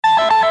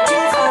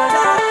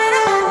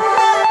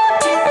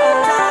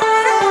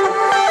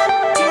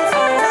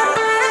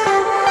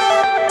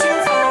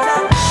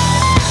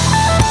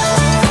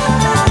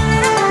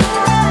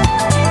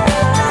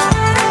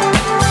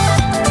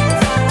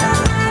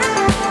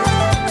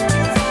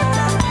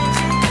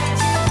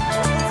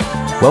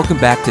Welcome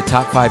back to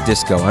Top 5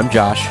 Disco. I'm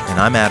Josh. And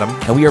I'm Adam.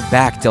 And we are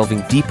back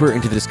delving deeper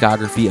into the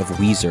discography of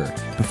Weezer.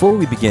 Before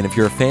we begin, if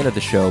you're a fan of the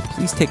show,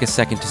 please take a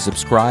second to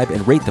subscribe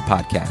and rate the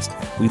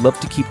podcast. We love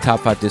to keep Top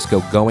 5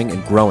 Disco going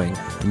and growing,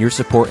 and your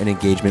support and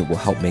engagement will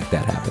help make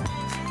that happen.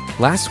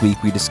 Last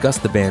week, we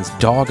discussed the band's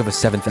dog of a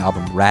seventh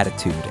album,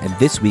 Raditude, and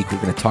this week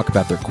we're going to talk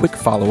about their quick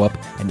follow-up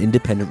and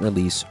independent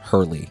release,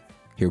 Hurley.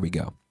 Here we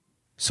go.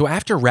 So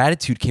after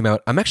Raditude came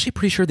out, I'm actually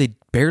pretty sure they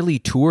barely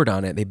toured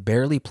on it. They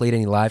barely played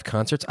any live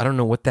concerts. I don't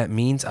know what that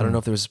means. I don't know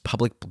if there was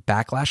public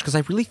backlash, because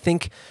I really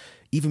think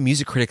even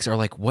music critics are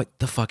like, what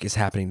the fuck is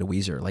happening to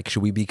Weezer? Like,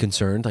 should we be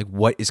concerned? Like,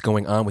 what is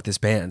going on with this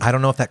band? I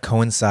don't know if that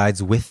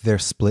coincides with their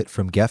split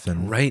from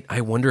Geffen. Right. I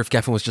wonder if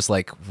Geffen was just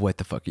like, what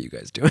the fuck are you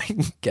guys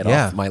doing? Get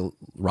off my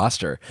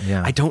roster.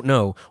 Yeah. I don't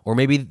know. Or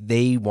maybe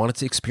they wanted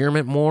to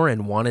experiment more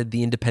and wanted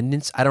the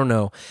independence. I don't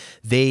know.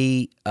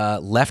 They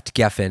left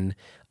Geffen.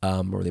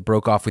 Or they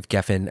broke off with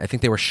Geffen. I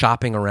think they were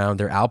shopping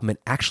around their album and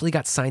actually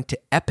got signed to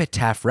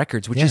Epitaph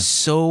Records, which is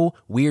so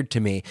weird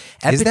to me.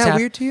 Is that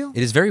weird to you?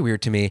 It is very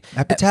weird to me.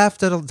 Epitaph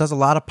does a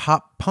lot of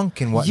pop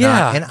punk and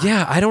whatnot.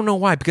 Yeah, I don't know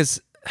why,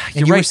 because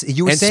you you're were right.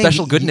 saying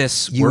Special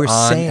Goodness were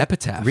on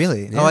Epitaph.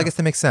 Really? Yeah. Oh, I guess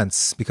that makes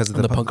sense because of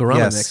the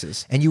Punk-O-Rama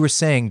mixes. And you were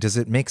saying, does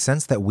it make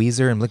sense that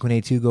Weezer and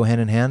Blink-182 go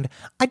hand in hand?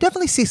 I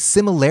definitely see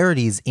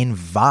similarities in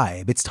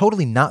vibe. It's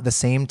totally not the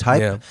same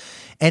type. Yeah.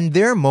 And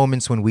there are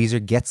moments when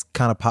Weezer gets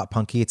kind of pop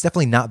punky. It's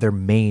definitely not their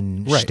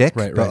main shtick,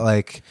 but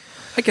like,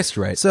 I guess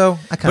you're right. So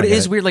I kind of. But it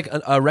is weird, like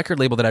a record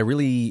label that I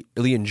really,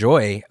 really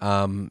enjoy.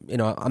 I'm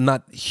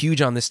not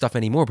huge on this stuff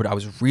anymore, but I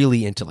was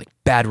really into like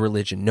Bad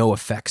Religion, No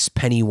Effects,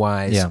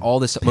 Pennywise, all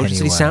this Motor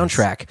City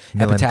soundtrack,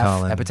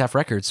 Epitaph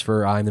Records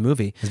for I'm the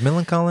Movie. Is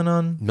Millencolin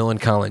on?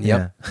 Millencolin,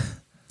 yep.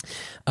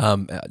 Yeah.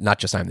 Not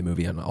just I'm the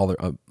Movie, on all their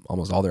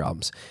almost all their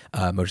albums,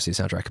 Motor City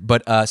soundtrack.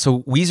 But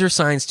so Weezer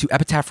signs to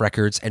Epitaph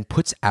Records and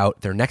puts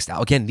out their next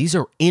album. Again, these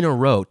are in a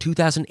row: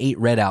 2008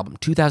 Red Album,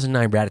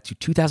 2009 Raditude,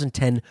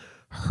 2010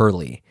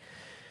 Hurley.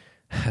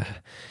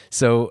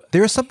 So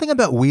there is something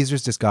about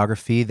Weezer's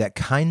discography that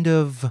kind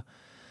of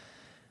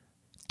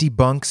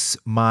debunks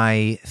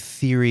my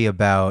theory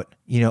about,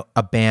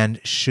 a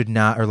band should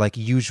not, or like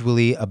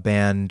usually a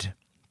band,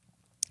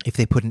 if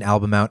they put an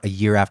album out a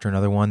year after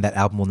another one, that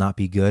album will not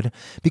be good,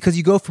 because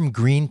you go from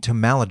Green to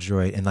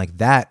Maladroit, and like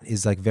that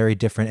is like very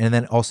different. And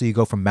then also you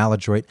go from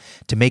Maladroit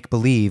to Make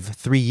Believe.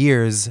 3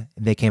 years,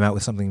 they came out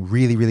with something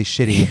really, really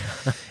shitty.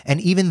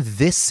 And even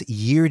this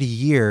year to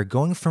year,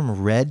 going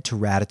from Red to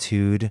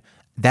Raditude,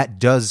 that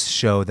does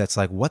show that's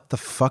like, what the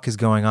fuck is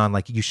going on?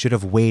 Like, you should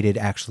have waited,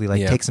 actually,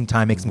 like take some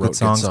time, make some good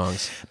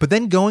songs. But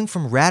then going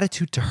from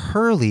Raditude to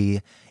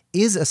Hurley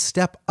is a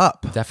step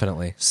up.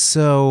 Definitely.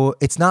 So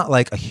it's not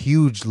like a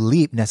huge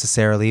leap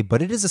necessarily,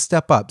 but it is a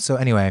step up. So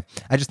anyway,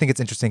 I just think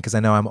it's interesting because I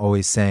know I'm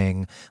always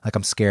saying like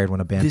I'm scared when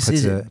a band puts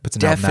an album out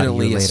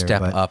definitely a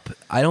step up.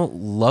 I don't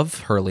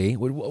love Hurley.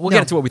 We'll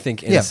get into what we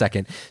think in a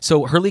second.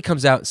 So Hurley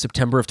comes out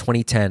September of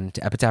 2010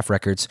 to Epitaph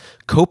Records,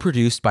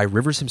 co-produced by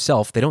Rivers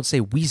himself. They don't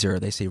say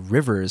Weezer, they say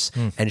Rivers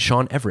and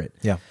Sean Everett.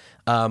 Yeah.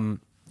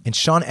 And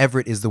Sean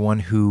Everett is the one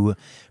who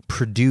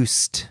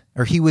produced,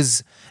 or he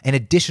was an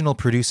additional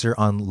producer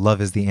on Love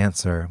Is the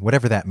Answer,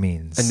 whatever that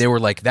means. And they were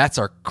like, that's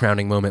our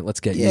crowning moment. Let's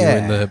get you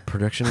in the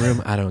production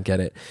room. I don't get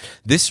it.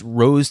 This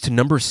rose to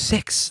number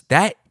 6.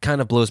 That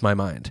kind of blows my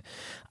mind.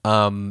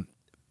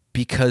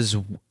 Because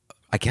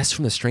I guess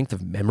from the strength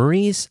of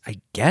memories, like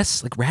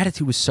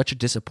Raditude was such a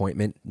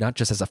disappointment, not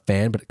just as a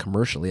fan, but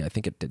commercially. I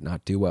think it did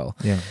not do well.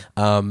 Yeah.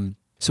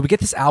 So we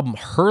get this album,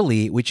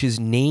 Hurley, which is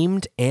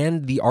named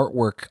and the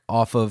artwork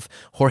off of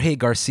Jorge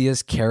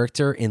Garcia's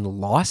character in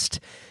Lost.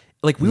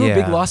 Like, we were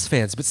big Lost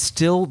fans, but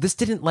still, this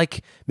didn't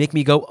like make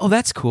me go, oh,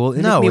 that's cool.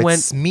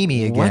 It's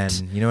Mimi again.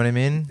 What? You know what I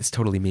mean? It's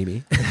totally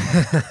Mimi.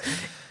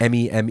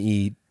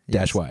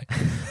 MEME-Y.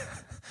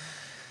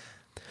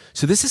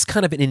 So this is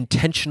kind of an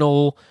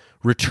intentional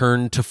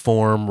return to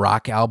form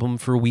rock album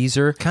for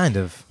Weezer. Kind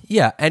of.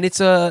 Yeah, and it's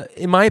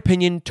in my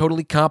opinion,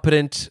 totally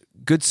competent.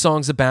 Good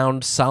songs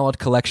abound, solid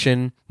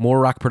collection, more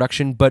rock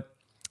production, but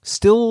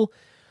still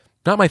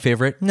not my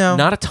favorite. No.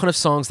 Not a ton of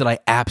songs that I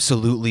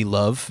absolutely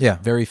love. Yeah.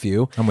 Very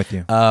few. I'm with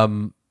you.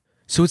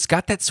 So it's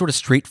got that sort of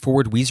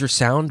straightforward Weezer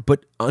sound,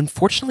 but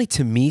unfortunately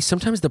to me,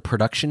 sometimes the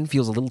production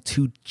feels a little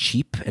too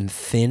cheap and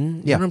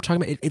thin. You know what I'm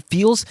talking about? It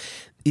feels...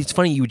 It's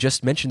funny, you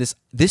just mentioned this.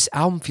 This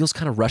album feels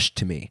kind of rushed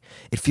to me.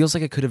 It feels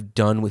like it could have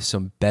done with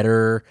some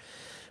better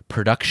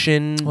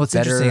production. Well, it's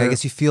interesting. I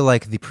guess you feel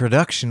like the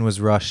production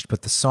was rushed,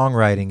 but the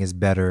songwriting is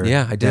better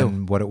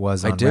than what it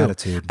was on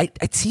Raditude.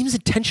 It seems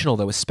intentional,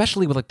 though,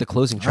 especially with like the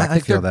closing track. I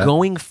feel they're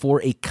going for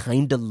a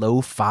kind of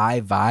lo-fi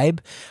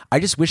vibe. I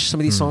just wish some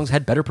of these songs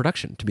had better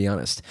production, to be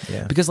honest.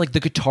 Yeah. Because like the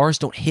guitars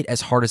don't hit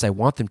as hard as I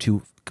want them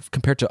to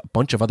compared to a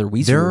bunch of other Weezer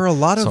songs. There are a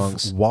lot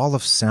of wall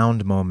of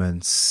sound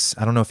moments.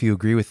 I don't know if you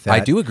agree with that. I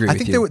do agree with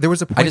you. I think there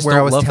was a point where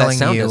I was telling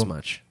that sound you as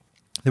much.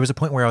 There was a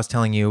point where I was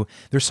telling you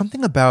there's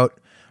something about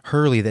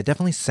Hurley that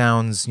definitely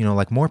sounds,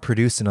 like more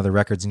produced in other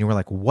records, and you were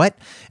like, what?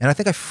 And I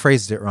think I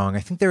phrased it wrong. I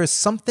think there is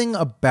something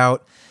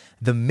about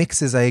The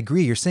mixes, I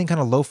agree. You're saying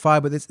kind of lo-fi,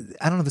 but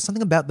I don't know. There's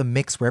something about the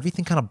mix where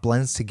everything kind of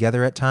blends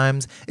together at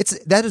times.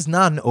 That is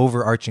not an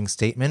overarching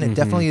statement. It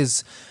definitely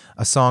is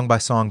a song by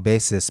song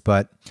basis,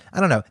 but I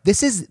don't know.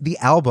 This is the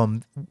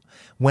album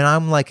when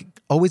I'm like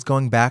always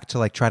going back to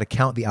like try to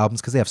count the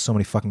albums because they have so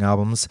many fucking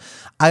albums.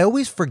 I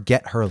always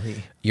forget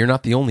Hurley. You're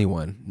not the only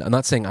one. I'm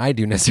not saying I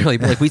do necessarily,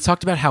 but like we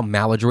talked about how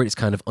Maladroit is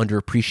kind of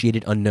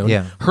underappreciated, unknown.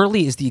 Yeah.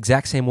 Hurley is the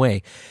exact same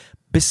way.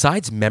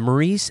 Besides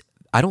Memories,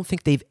 I don't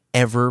think they've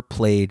ever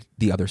played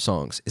the other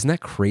songs. Isn't that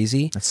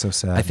crazy? That's so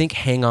sad. I think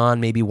Hang On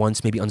maybe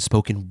once, maybe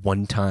Unspoken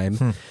one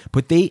time.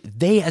 But they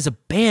as a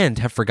band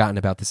have forgotten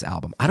about this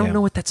album. I don't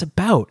know what that's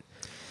about.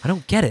 I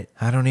don't get it.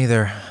 I don't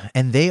either.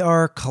 And they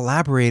are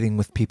collaborating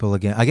with people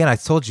again. Again, I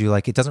told you,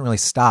 like, it doesn't really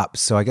stop.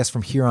 So I guess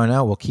from here on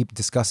out, we'll keep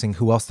discussing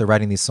who else they're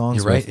writing these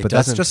songs You're right, with. But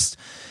that's just,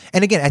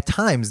 and again, at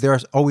times, there are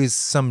always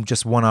some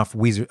just one-off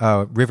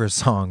Rivers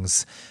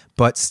songs.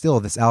 But still,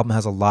 this album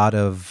has a lot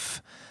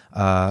of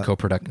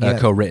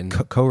co-written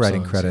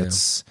co-writing songs,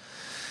 credits.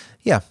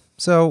 Yeah.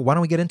 So why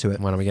don't we get into it?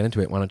 Why don't we get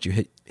into it? Why don't you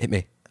hit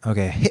me?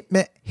 Okay, hit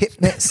me.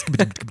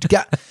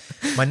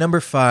 My number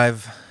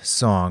 5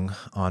 song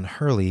on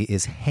Hurley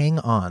is Hang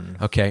On.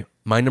 Okay,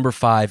 my number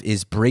 5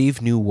 is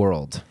Brave New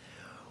World.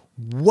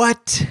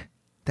 What?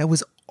 That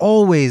was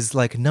always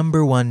like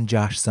number 1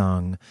 Josh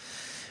song.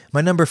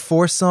 My number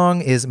 4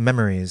 song is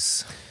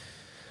Memories.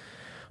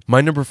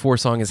 My number 4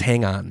 song is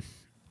Hang On.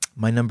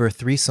 My number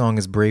 3 song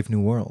is Brave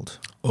New World.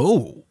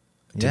 Oh,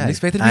 didn't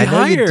expect it to be I know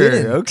higher. you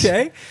didn't.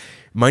 Okay.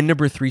 My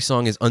number 3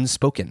 song is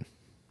Unspoken.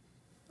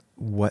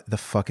 What the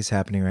fuck is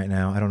happening right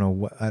now? I don't know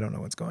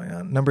what's going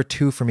on. Number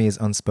 2 for me is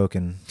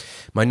Unspoken.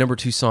 My number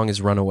 2 song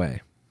is Runaway.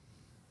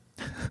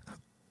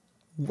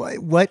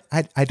 What?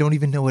 I don't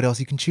even know what else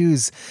you can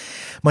choose.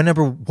 My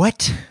number 1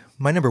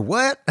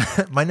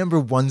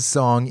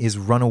 song is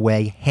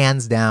Runaway,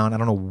 hands down. I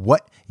don't know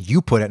what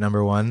you put at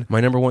number 1.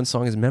 My number 1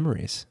 song is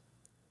Memories.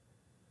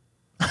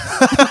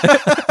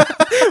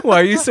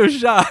 Why are you so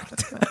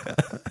shocked?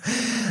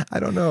 I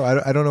don't know.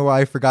 I don't know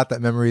why I forgot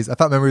that Memories. I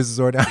thought Memories was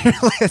already on your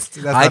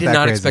list. I did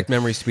not expect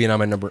Memories to be on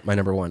my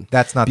number 1.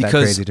 That's not that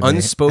crazy to me.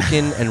 Because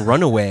Unspoken and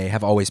Runaway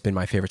have always been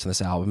my favorites on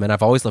this album, and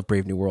I've always loved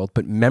Brave New World.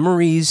 But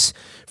Memories,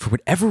 for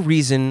whatever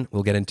reason,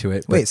 we'll get into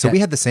it. Wait, so we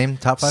had the same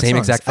top 5 same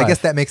songs? exact 5. I guess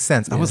that makes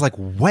sense. Yeah. I was like,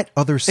 what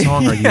other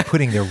song are you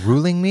putting there?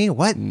 Ruling Me?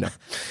 What? No.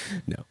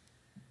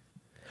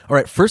 All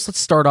right, first let's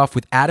start off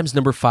with Adam's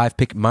number 5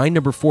 pick, my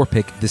number 4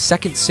 pick, the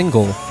second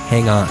single,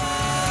 Hang On.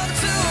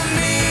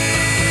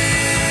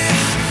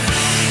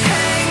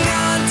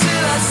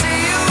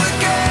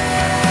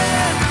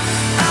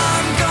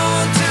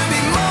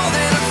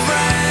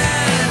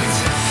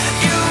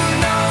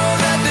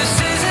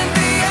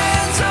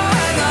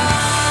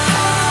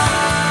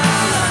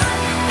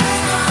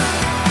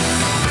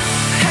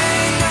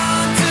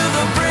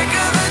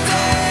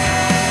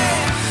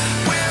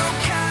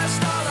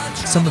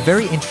 Some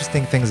very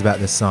interesting things about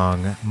this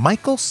song.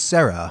 Michael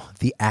Cera,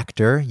 the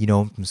actor, you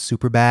know, from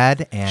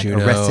Superbad and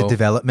Juno. Arrested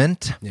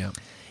Development, Yeah.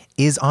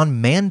 is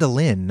on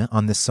mandolin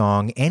on this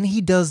song, and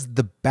he does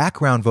the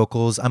background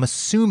vocals, I'm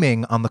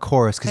assuming, on the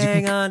chorus, because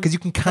you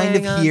can kind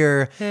of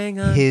hear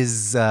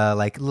his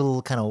like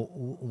little kind of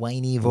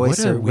whiny voice.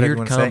 What a or whatever you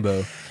weird wanna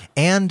combo. say.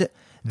 And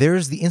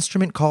there's the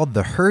instrument called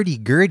the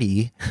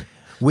hurdy-gurdy,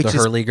 which The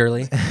is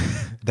hurly-gurly?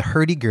 the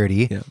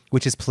hurdy-gurdy, Yeah.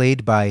 which is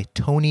played by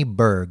Tony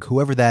Berg,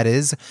 whoever that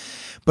is.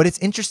 But it's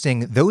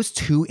interesting, those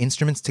two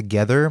instruments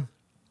together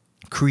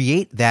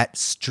create that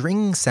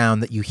string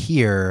sound that you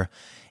hear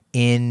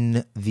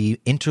in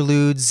the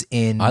interludes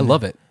in... I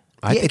love it.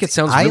 I think it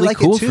sounds I really like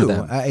cool it too. for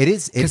them. It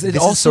is. This is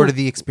also sort of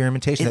the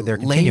experimentation that they're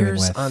continuing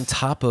layers with. on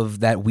top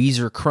of that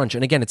Weezer crunch.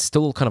 And again, it's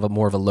still kind of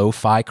more of a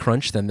lo-fi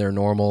crunch than their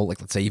normal,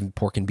 like let's say even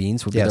Pork and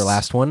Beans would be their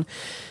last one.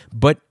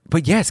 But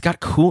yeah, it's got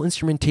cool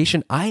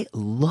instrumentation. I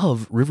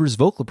love Rivers'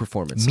 vocal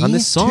performance on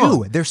this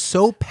song. Too. They're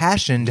so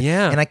passionate.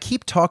 Yeah. And I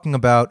keep talking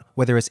about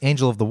whether it's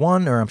Angel of the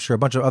One or I'm sure a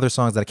bunch of other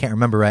songs that I can't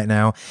remember right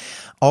now.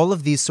 All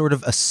of these sort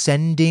of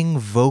ascending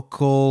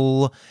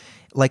vocal...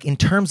 Like in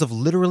terms of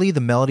literally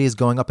the melody is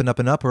going up and up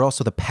and up, or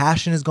also the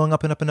passion is going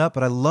up and up and up.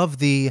 But I love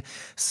the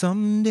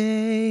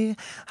someday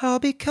I'll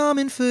be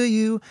coming for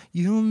you.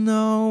 You'll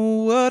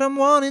know what I'm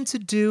wanting to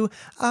do.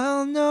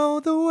 I'll know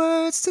the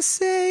words to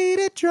say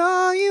to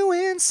draw you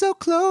in so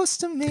close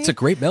to me. It's a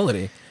great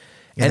melody.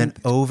 And then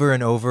over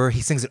and over, he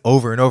sings it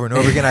over and over and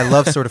over again. I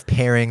love sort of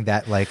pairing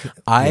that like...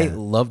 I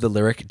love the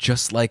lyric,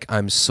 just like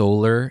I'm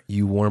solar,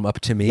 you warm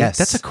up to me. Yes.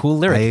 That's a cool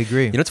lyric. I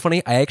agree. You know what's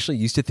funny? I actually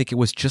used to think it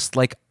was just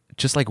like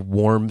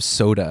warm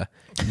soda.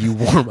 You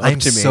warm up to me. I'm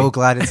so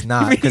glad it's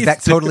not, because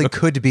that totally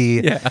could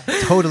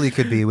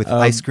be with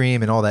ice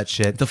cream and all that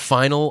shit. The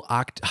final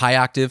high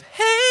octave,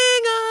 hang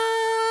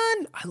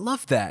on. I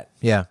love that.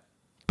 Yeah.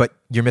 But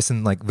you're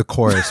missing like the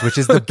chorus, which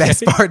is the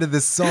best part of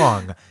this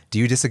song. Do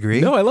you disagree?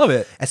 No, I love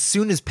it. As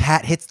soon as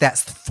Pat hits that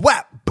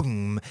thwap,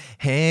 boom,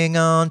 hang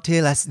on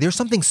till I... There's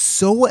something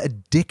so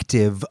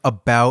addictive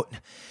about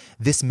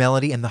this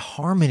melody and the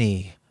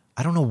harmony.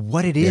 I don't know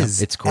what it is.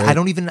 it's great. I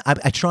don't even,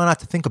 I try not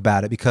to think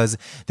about it because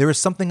there is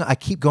something I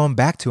keep going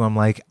back to. I'm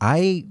like,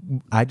 I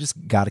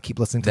just got to keep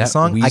listening to That the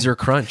song. Weezer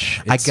crunch.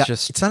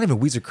 It's not even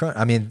Weezer crunch.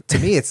 I mean, to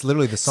me, it's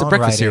literally the songwriting. It's a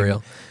breakfast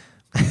cereal.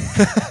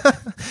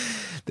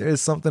 There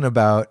is something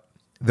about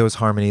those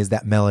harmonies,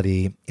 that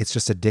melody. It's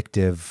just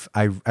addictive.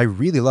 I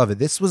really love it.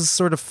 This was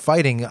sort of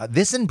fighting.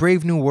 This and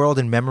Brave New World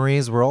and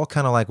Memories were all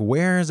kind of like,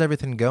 where is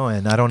everything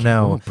going? I don't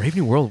know. Oh, Brave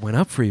New World went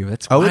up for you.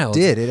 That's wild. wild.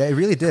 It did. It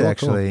really did, Cool,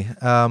 actually.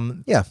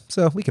 Yeah,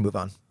 so we can move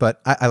on.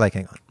 But I like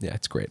Hang On. Yeah,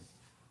 it's great.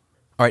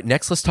 All right,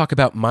 next let's talk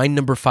about my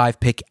number 5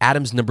 pick,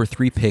 Adam's number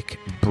 3 pick,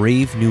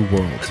 Brave New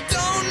World.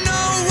 Don't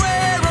know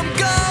where I'm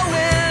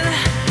going,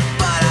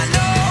 but I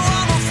know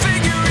I'ma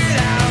figure it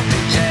out.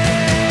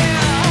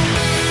 Yeah,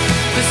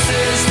 this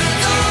is the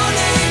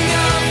dawning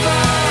of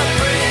a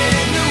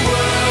brave new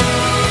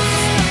world.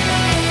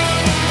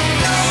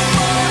 No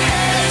more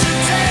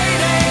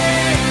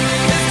hesitating.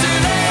 It's too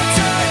late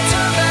to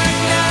turn back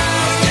now.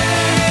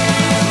 Yeah.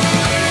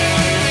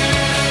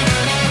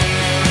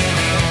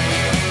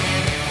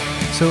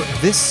 So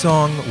this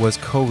song was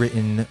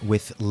co-written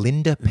with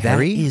Linda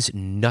Perry. That is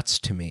nuts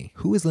to me.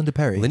 Who is Linda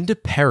Perry? Linda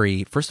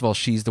Perry, first of all,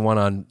 she's the one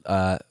on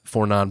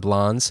Four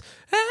Non-Blondes.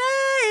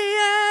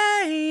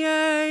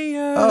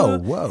 Oh,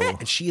 whoa.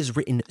 And she has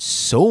written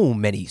so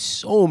many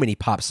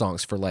pop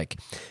songs for like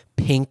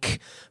Pink,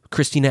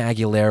 Christina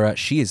Aguilera.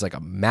 She is like a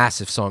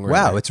massive songwriter.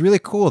 Wow, it's really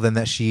cool then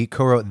that she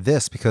co-wrote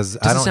this because I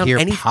Doesn't don't sound hear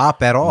any-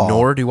 pop at all.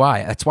 Nor do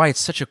I. That's why it's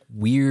such a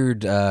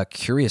weird,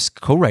 curious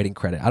co-writing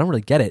credit. I don't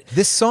really get it.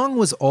 This song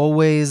was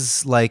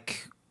always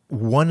like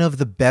one of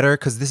the better,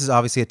 because this is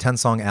obviously a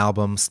 10-song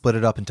album, split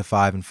it up into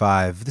 5 and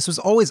 5. This was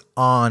always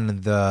on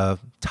the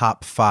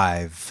top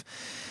 5.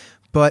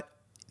 But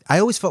I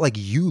always felt like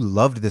you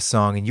loved this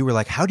song and you were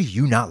like, how do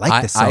you not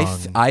like this song?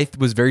 I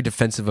was very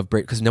defensive of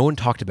Brave because no one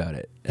talked about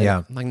it. And,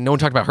 Yeah. like no one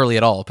talked about Hurley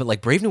at all. But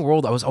like Brave New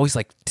World, I was always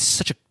like, this is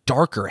such a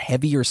darker,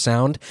 heavier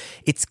sound.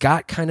 It's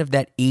got kind of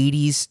that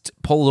 80s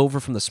pulled over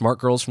from the Smart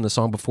Girls from the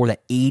song before,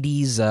 that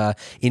 80s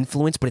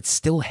influence, but it's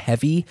still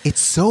heavy.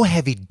 It's so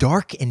heavy,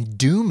 dark, and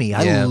doomy.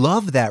 Yeah. I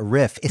love that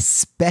riff,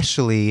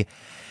 especially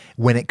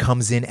when it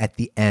comes in at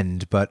the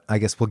end, but I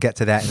guess we'll get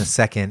to that in a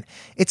second.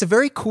 It's a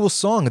very cool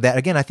song that,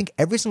 again, I think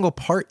every single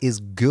part is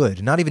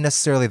good. Not even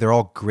necessarily they're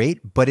all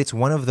great, but it's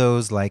one of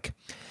those like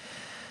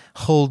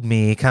hold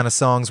me kind of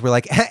songs where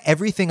like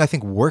everything I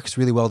think works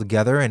really well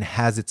together and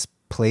has its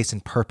place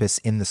and purpose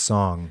in the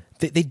song.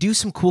 They do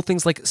some cool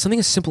things, like something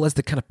as simple as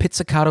the kind of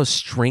pizzicato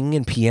string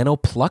and piano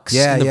plucks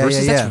Yeah, in the yeah,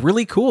 verses. yeah, yeah. That's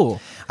really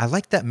cool. I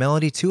like that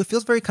melody too. It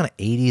feels very kind of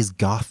 80s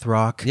goth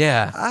rock.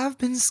 Yeah. I've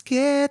been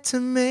scared to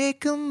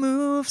make a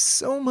move,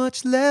 so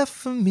much left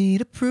for me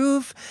to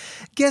prove.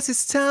 Guess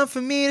it's time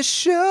for me to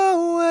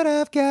show what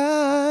I've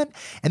got.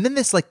 And then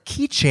this like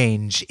key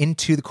change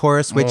into the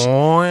chorus, which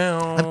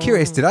I'm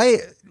curious, did I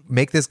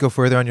make this go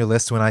further on your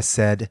list when I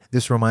said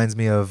this reminds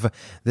me of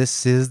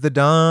this is the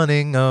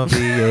dawning of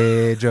the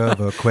age of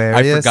Aquarius?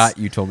 I forgot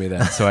you told me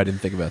that, so I didn't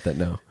think about that,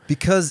 no.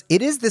 Because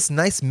it is this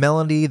nice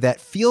melody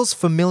that feels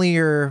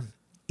familiar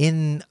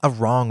in a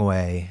wrong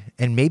way.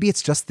 And maybe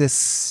it's just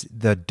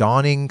the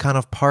dawning kind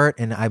of part,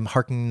 and I'm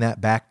harkening that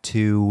back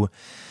to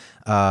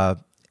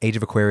Age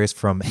of Aquarius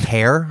from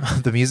Hair,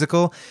 the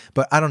musical.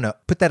 But I don't know.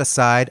 Put that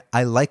aside.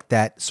 I like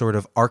that sort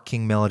of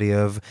arcing melody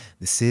of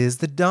this is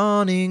the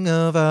dawning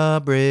of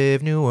a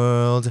brave new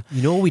world.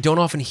 You know what we don't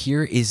often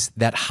hear is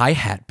that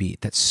hi-hat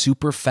beat, that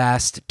super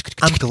fast.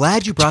 I'm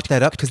glad you brought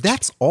that up because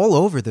that's all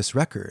over this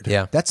record.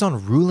 Yeah. That's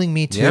on Ruling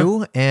Me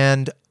Too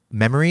and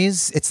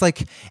Memories. It's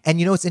like, and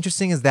you know what's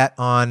interesting is that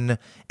on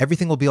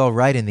Everything Will Be All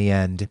Right in the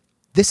end,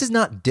 this is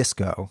not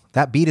disco.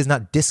 That beat is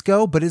not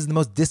disco, but it is the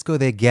most disco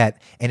they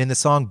get. And in the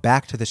song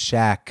Back to the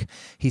Shack,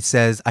 he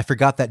says, I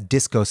forgot that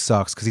disco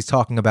sucks, because he's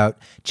talking about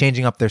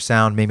changing up their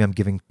sound. Maybe I'm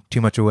giving too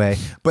much away.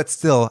 But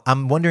still,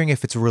 I'm wondering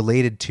if it's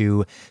related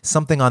to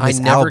something on this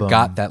I never album.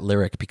 got that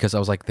lyric because I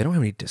was like, they don't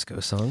have any disco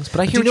songs.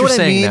 But I Do hear you know what what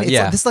you're I saying mean? now. It's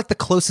Yeah, like, this is like the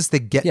closest they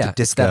get yeah, to it's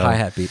disco. that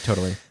hi-hat beat,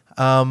 totally.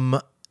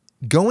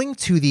 Going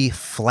to the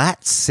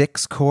flat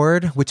 6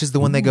 chord, which is the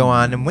one they go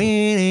on,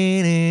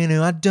 and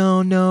I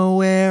don't know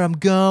where I'm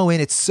going.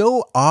 It's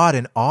so odd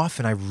and off,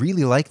 and I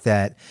really like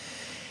that.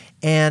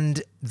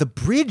 And the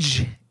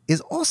bridge is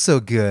also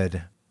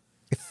good.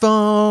 If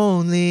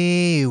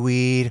only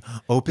we'd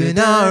open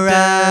our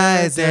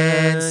eyes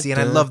and see. And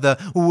I love the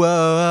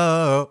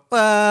whoa,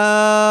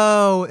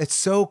 whoa. It's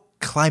so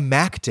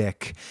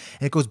climactic,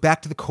 and it goes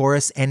back to the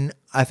chorus. And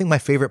I think my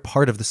favorite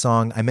part of the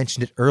song, I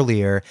mentioned it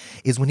earlier,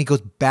 is when he goes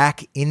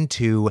back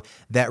into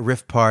that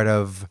riff part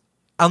of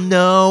I'll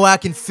know I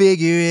can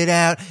figure it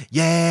out.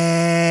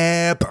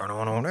 Yeah.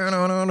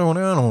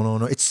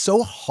 It's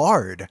so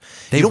hard.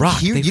 They you don't rock.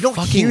 hear They you don't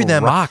fucking hear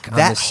them rock on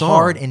that this song.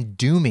 hard and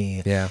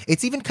doomy. Yeah.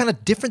 It's even kind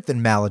of different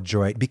than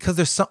Maladroit because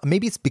there's some,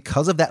 maybe it's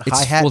because of that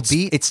hi-hat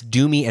beat. It's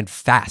doomy and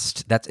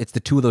fast. It's the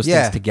two of those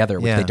Yeah, things together,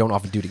 which yeah. they don't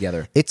often do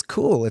together. It's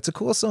cool. It's a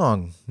cool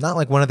song. Not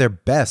like one of their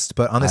best,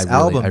 but on this I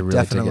really album, dig it.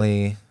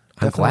 definitely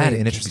I'm glad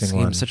an it interesting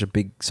became one. such a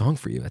big song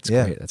for you. That's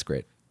Yeah. great. That's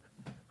great.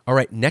 All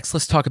right, next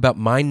let's talk about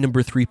my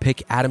number 3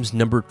 pick, Adam's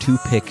number 2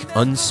 pick,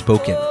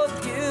 Unspoken.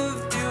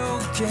 Forgive you,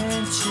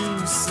 can't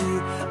you see?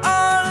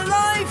 Our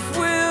life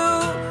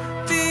will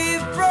be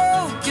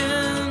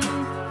broken.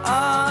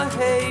 Our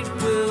hate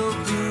will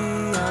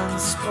be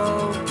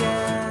unspoken.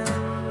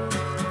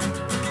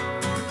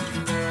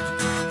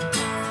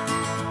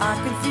 I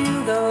can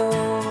feel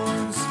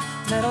those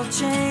metal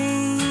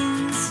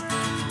chains,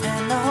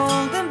 and they're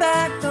holding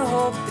back the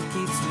hope that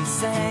keeps me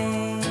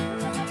sane.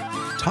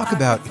 Talk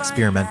about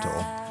experimental.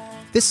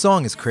 This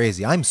song is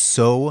crazy. I'm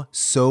so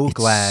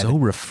glad. So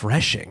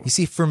refreshing. You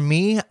see, for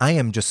me, I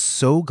am just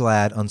so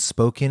glad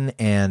Unspoken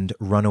and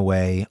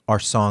Runaway are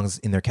songs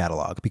in their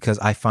catalog because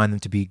I find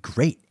them to be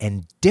great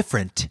and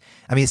different.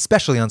 I mean,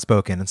 especially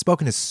Unspoken.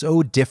 Unspoken is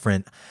so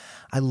different.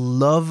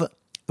 We're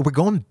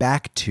going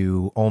back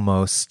to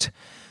almost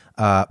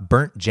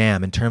Burnt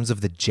Jam in terms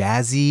of the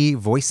jazzy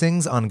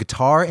voicings on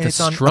guitar and The it's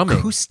on strumming.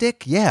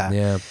 acoustic. Yeah.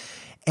 Yeah.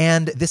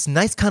 And this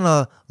nice kind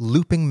of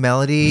looping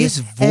melody. His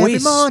Every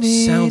voice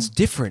morning, sounds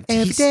different.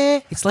 Every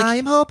day, It's like I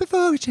am hoping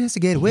for a chance to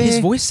get away. his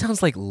voice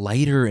sounds like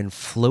lighter and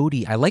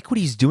floaty. I like what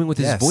he's doing with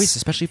his Yes. voice,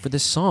 especially for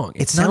this song.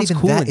 It It's not sounds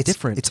even cool that. and It's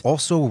different. It's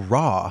also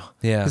raw.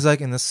 Yeah. He's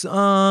like in the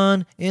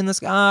sun, in the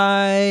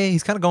sky.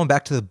 He's kind of going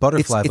back to the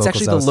butterfly it's vocals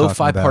actually I the was talking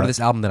lo-fi part about. of this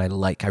album that I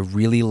like. I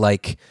really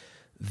like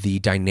the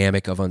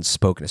dynamic of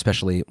Unspoken,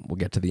 especially we'll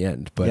get to the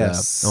end. But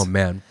Yes. oh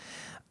man,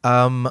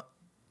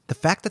 The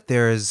fact that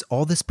there's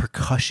all this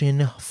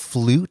percussion,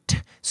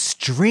 flute,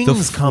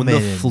 strings come when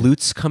in. the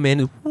flutes come in.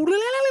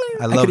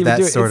 I love couldn't even that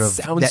do it. sort It of-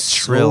 sounds that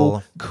so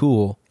trill.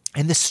 cool.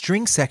 And the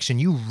string section,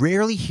 you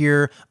rarely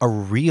hear a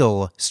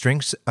real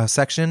string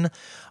section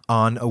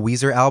on a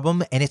Weezer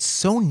album, and it's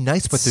so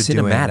nice what they're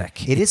Cinematic.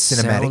 doing. It is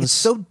cinematic. sounds- It's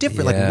so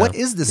different. yeah, Like, what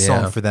is this yeah.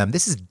 song for them?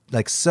 This is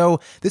like so.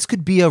 This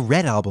could be a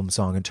Red album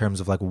song in terms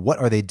of like what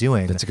are they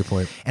doing? That's a good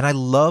point. And I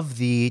love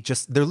he's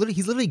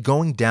literally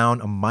going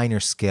down a minor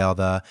scale.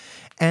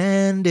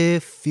 And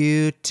if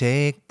you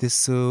take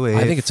this away,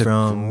 I think it's a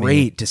from me."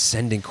 great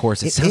descending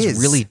chorus. It It sounds is.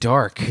 really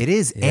dark. It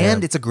is, Yeah.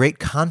 and it's a great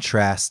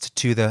contrast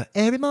to the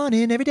every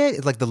morning, every day.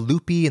 It's like the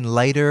loopy and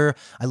lighter.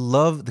 I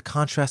love the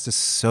contrast is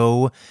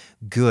so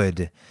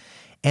good.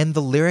 And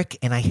the lyric,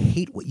 and I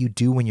hate what you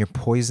do when your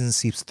poison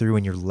seeps through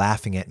and you're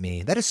laughing at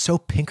me. That is so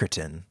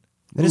Pinkerton.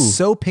 That Ooh. is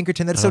so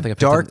Pinkerton. That is I so don't think I picked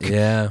dark up-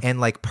 yeah.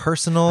 and like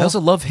personal. I also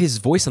love his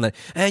voice on that.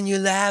 And you're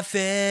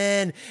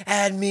laughing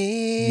at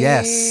me.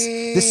 Yes.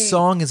 This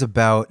song is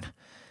about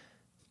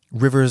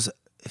Rivers'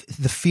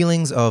 the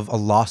feelings of a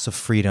loss of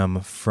freedom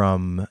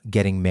from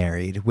getting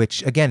married,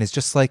 which again is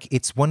just like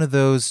it's one of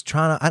those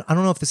I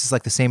don't know if this is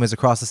like the same as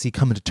Across the Sea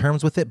coming to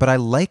terms with it, but I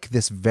like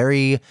this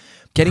very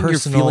Getting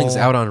personal, your feelings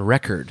out on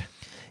record.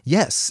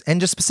 Yes,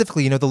 and just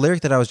specifically, the lyric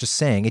that I was just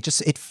saying,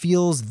 it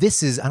feels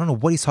I don't know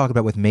what he's talking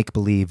about with make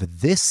believe.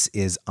 This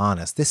is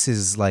honest. This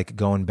is like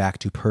going back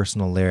to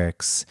personal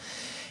lyrics.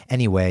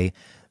 Anyway,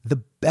 the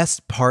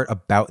best part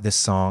about this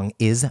song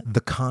is the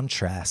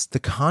contrast.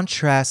 The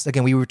contrast,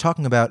 again, we were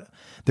talking about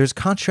there's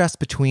contrast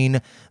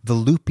between the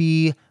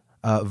loopy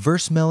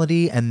verse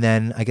melody and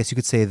then I guess you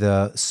could say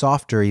the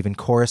softer even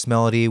chorus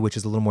melody, which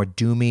is a little more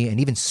doomy and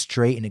even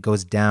straight and it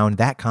goes down,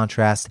 that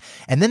contrast.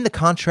 And then the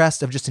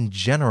contrast of just in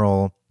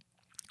general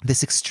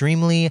this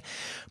extremely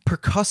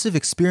percussive,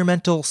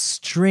 experimental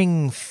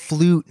string,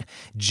 flute,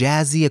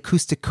 jazzy,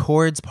 acoustic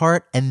chords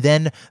part, and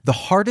then the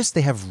hardest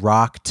they have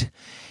rocked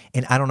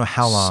in I don't know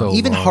how long, So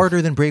even long.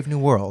 harder than Brave New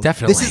World.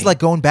 Definitely. This is like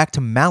going back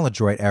to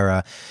Maladroit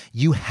era.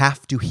 You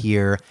have to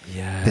hear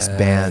this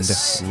band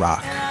rock.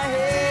 I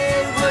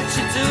hate what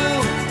you do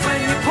when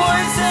your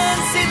poison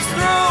seeps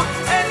through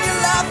and you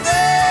laugh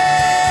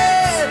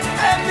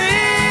at me.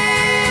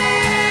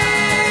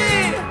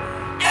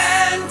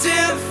 And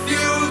if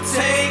you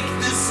take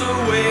this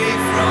away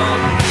from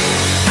me,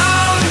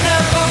 I'll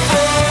never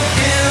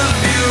forgive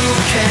you.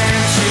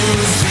 Can't you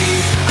see?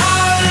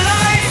 Our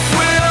life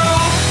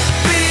will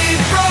be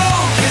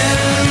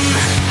broken.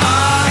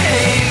 Our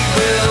hate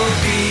will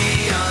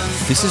be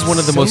unspoken. This is one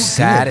of the So most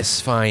good.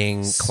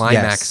 satisfying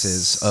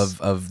climaxes Yes.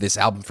 of this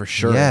album for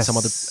sure. Yes. Some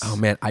other, oh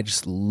man, I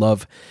just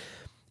love.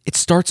 It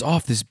starts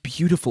off this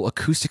beautiful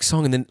acoustic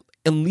song and then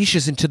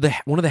unleashes into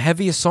one of the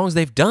heaviest songs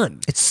they've done.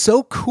 It's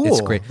so cool.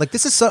 It's great. Like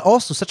this is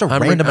also such a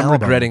I'm random album.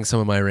 regretting some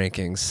of my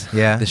rankings.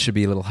 Yeah? This should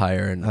be a little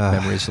higher and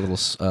Memories a little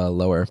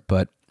lower,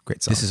 but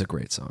Great song. this is a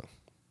great song.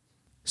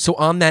 So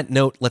on that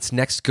note, let's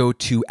next go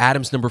to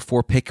Adam's number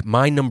 4 pick,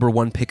 my number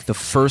 1 pick, the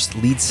first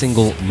lead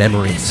single,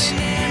 Memories.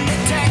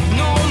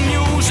 Techno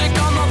music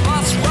on the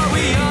bus where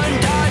we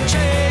earned our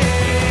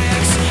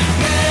checks.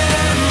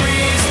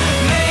 Memories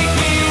make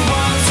me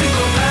want to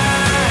go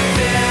back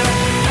there.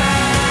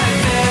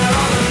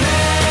 All the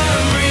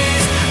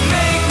memories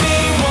make me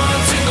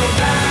want to go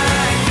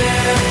back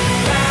there.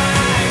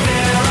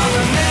 All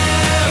the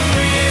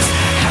memories,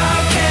 how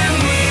can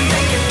we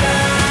make it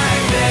back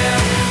there?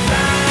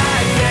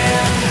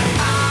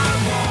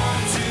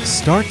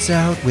 Starts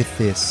out with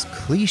this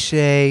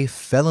cliche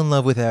 "Fell in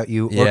Love Without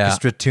You" Yeah.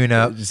 orchestra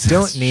tune-up.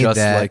 Don't need just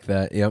that. like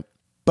that. Yep.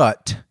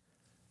 But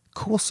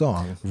Cool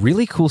song.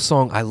 Really cool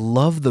song. I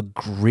love the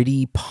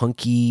gritty,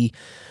 punky,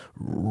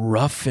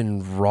 rough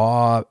and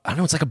raw. I don't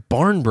know. It's like a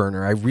barn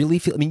burner. I really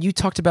feel. I mean, you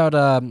talked about.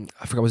 I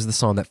forgot what was the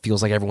song that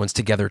feels like everyone's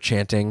together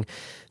chanting.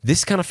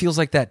 This kind of feels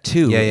like that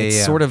too. Yeah,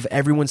 it's sort of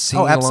everyone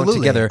singing along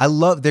together. I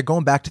love. They're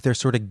going back to their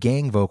sort of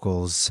gang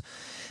vocals.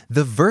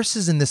 The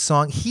verses in this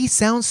song, he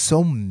sounds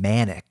so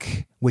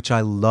manic, which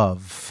I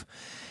love.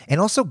 And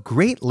also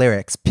great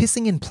lyrics,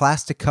 pissing in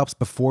plastic cups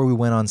before we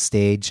went on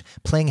stage,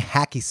 playing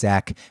hacky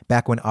sack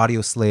back when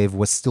Audioslave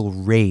was still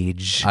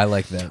rage. I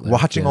like that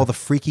lyric, Watching yeah. all the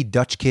freaky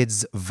Dutch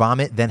kids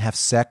vomit, then have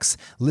sex,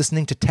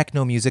 listening to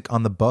techno music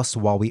on the bus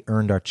while we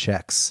earned our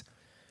checks.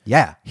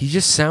 Yeah. He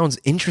just sounds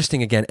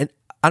interesting again. And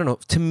I don't know.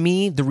 To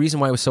me, the reason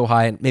why it was so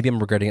high, and maybe I'm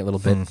regretting it a little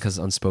bit because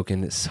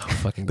Unspoken is so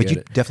fucking But good.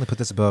 you definitely put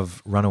this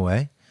above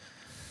Runaway.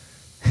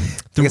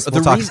 The, I guess the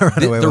we'll talk reason, about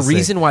Runaway, the we'll see.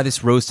 reason why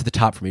this rose to the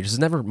top for me, which is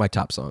never my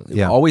top song,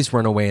 Yeah. always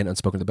Runaway and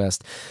Unspoken the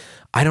best.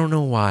 I don't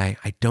know why.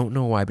 I don't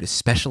know why, but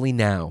especially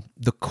now,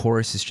 the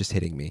chorus is just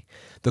hitting me.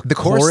 The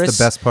chorus is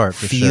the best part,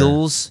 for sure.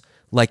 feels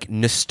like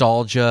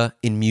nostalgia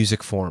in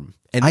music form.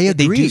 And I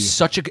they agree. do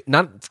such a good,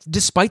 not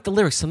despite the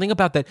lyrics, something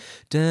about that.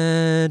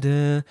 Da,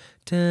 da,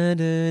 da,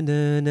 da,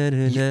 da,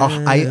 da,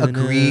 da, I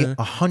agree da.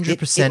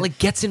 100%. It like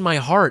gets in my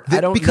heart.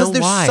 I don't because know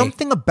there's why.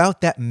 something about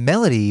that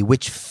melody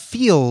which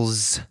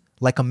feels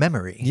like a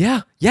memory.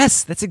 Yeah.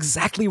 Yes, that's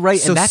exactly right.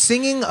 So and that's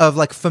singing of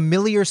like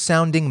familiar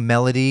sounding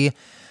melody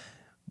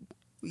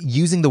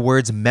using the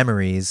words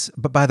memories.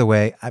 But by the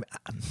way, I'm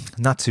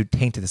not to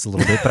taint this a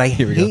little bit, but I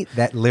Here we go. hate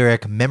that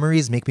lyric.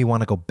 Memories make me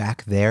want to go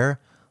back there.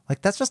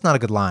 Like that's just not a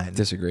good line.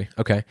 disagree.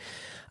 Okay.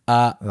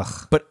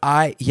 But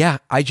I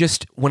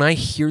just, when I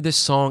hear this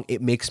song,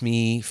 it makes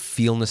me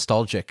feel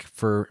nostalgic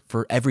for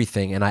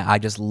everything. And I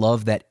just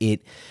love that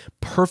it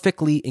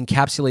perfectly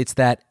encapsulates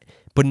that,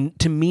 but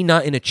to me,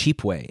 not in a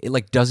cheap way. It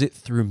like does it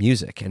through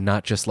music and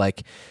not just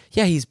like,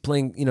 yeah, he's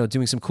playing,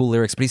 doing some cool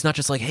lyrics, but he's not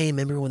just like, hey,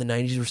 remember when the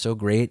 90s were so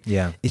great?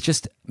 Yeah. It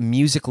just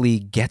musically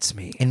gets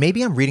me. And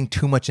maybe I'm reading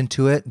too much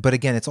into it, but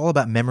again, it's all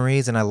about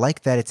memories, and I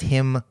like that it's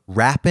him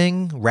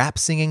rapping, rap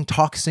singing,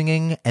 talk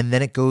singing, and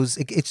then it goes.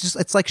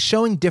 It's like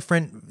showing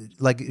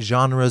different like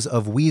genres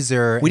of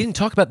Weezer. We didn't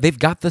talk about, they've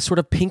got the sort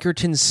of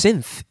Pinkerton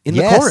synth in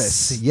the Yes,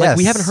 chorus. Like, yes.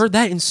 we haven't heard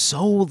that in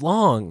so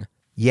long.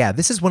 Yeah,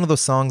 this is one of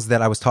those songs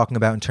that I was talking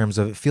about in terms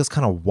of it feels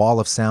kind of wall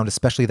of sound,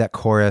 especially that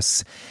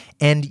chorus.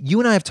 And you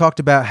and I have talked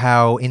about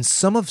how in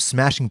some of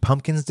Smashing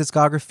Pumpkins'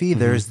 discography,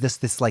 there's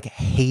this like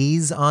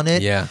haze on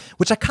it, Yeah.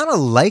 which I kind of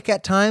like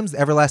at times,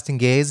 Everlasting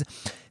Gaze.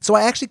 So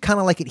I actually kind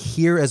of like it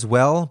here as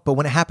well, but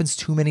when it happens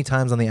too many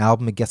times on the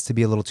album, it gets to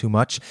be a little too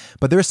much.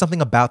 But there is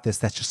something about this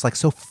that's just like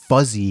so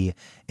fuzzy,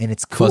 and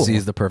it's cool. Fuzzy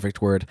is the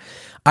perfect word.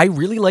 I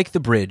really like the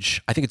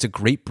bridge. I think it's a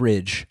great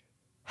bridge.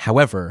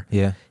 However,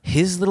 Yeah.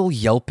 his little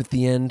yelp at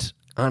the end,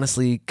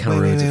 honestly, kind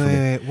of ruins it for me.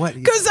 Wait, what?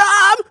 Because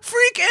I'm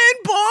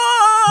freaking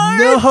bored!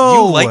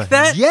 No! You like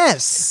that?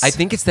 Yes! I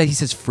think it's that he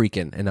says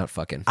freaking and not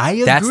fucking.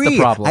 I That's agree.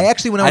 the problem. I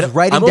actually, when I was don't-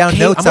 writing I'm down okay-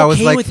 notes, I'm I was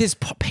okay like- with his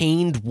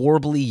pained,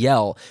 warbly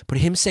yell, but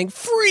him saying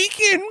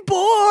freaking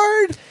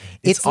bored,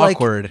 it's like-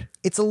 awkward.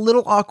 It's a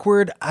little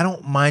awkward. I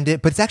don't mind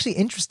it, but it's actually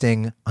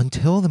interesting.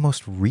 Until the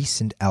most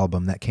recent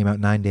album that came out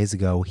 9 days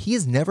ago, he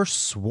has never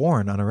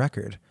sworn on a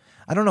record.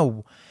 I don't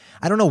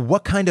know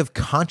what kind of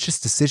conscious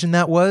decision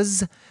that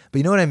was, but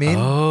you know what I mean?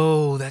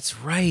 Oh, that's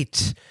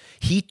right.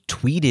 He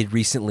tweeted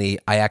recently,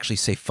 I actually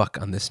say fuck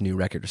on this new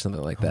record or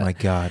something like that. Oh my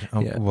God. Oh,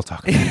 Yeah. We'll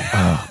talk about it.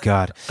 Oh,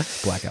 God.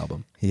 Black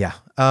Album. Yeah.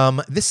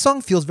 This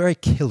song feels very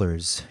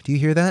Killers. Do you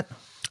hear that?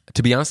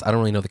 To be honest, I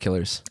don't really know the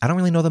Killers. I don't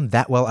really know them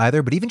that well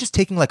either, but even just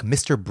taking like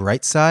Mr.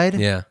 Brightside.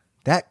 Yeah.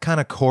 That kind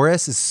of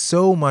chorus is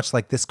so much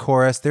like this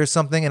chorus. There's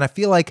something, and I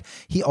feel like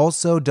he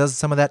also does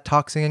some of that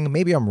talk singing.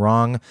 Maybe I'm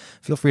wrong.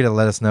 Feel free to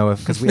let us know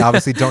because we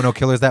obviously don't know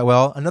Killers that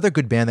well. Another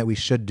good band that we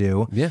should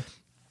do. Yeah.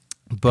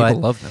 But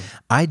People love them.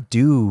 I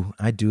do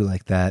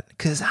like that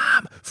because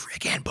I'm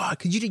freaking bored.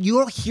 'Cause you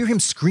don't hear him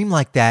scream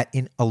like that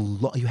in a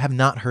lot. You have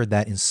not heard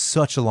that in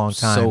such a long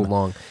time. So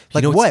long.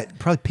 Like You know what?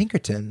 Probably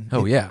Pinkerton.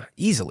 Oh, yeah.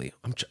 Easily.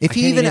 If I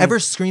he can't even ever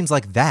screams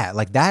like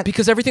that.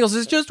 Because everything else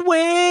is just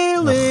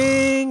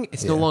wailing.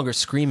 It's no longer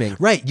screaming.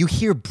 Right. You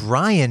hear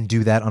Brian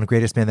do that on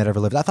Greatest Man That Ever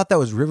Lived. I thought that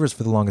was Rivers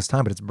for the longest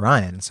time, but it's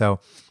Brian. So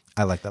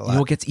I like that a lot. You know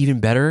what gets even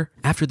better?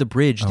 After the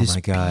bridge, this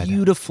my God.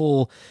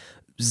 beautiful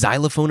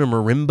xylophone or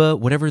marimba,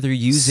 whatever they're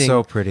using.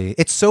 So pretty.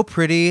 It's so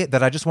pretty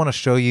that I just want to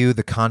show you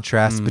the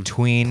contrast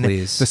between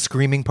please. the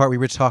screaming part we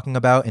were talking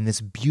about and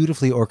this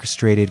beautifully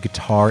orchestrated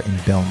guitar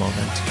and bell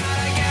moment.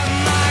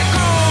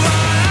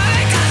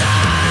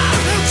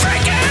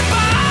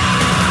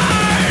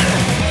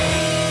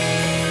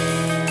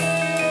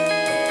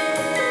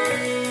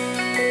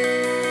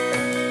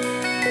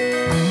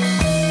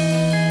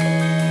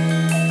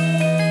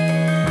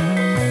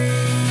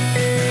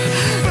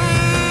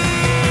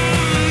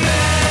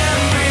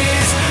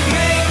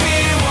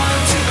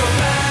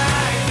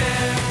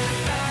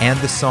 And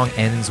the song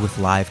ends with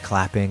live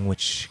clapping,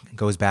 which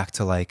goes back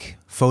to like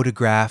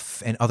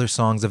Photograph and other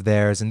songs of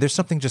theirs. And there's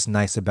something just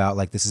nice about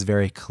like this is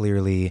very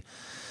clearly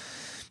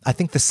I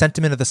think the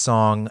sentiment of the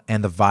song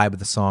and the vibe of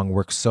the song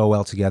work so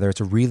well together. It's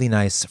a really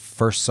nice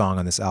first song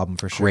on this album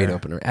for sure. Great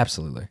opener,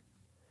 absolutely.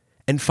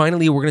 And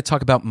finally, we're going to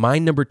talk about my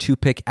number 2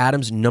 pick,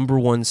 Adam's number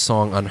 1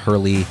 song on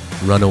Hurley,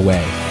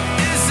 Runaway.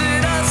 Is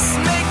it us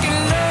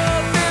making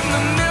love in the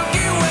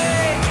Milky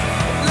Way?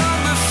 Long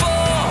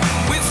before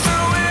we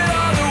threw it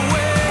all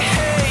away.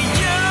 Hey,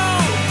 you,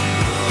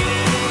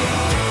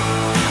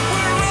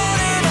 we're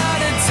running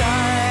out of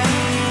time,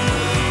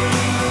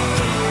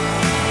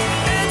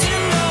 and you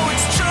know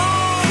it's true.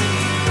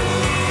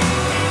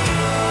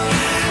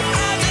 I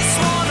just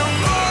wanna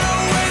run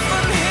away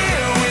from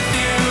here with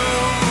you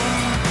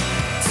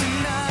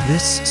tonight.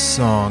 This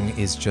song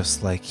is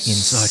just like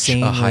insanely Such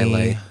a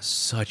highlight.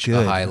 Such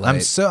good. a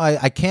highlight.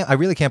 I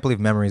really can't believe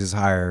Memories is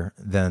higher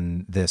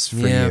than this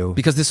for you.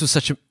 Because this was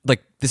such a,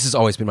 like, this has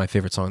always been my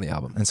favorite song on the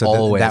album. And so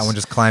always. that one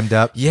just climbed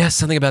up. Yeah,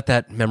 something about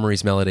that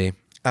Memories melody,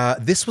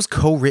 This was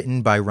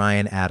co-written by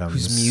Ryan Adams.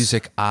 whose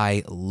music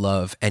I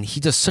love. And he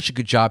does such a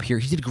good job here.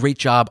 He did a great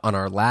job on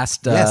our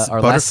last Yes,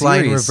 our Butterfly last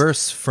in series.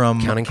 Reverse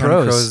from Counting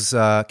Counting Crows.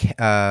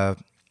 Crows,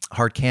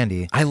 Hard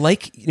Candy. I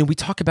like, we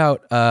talk about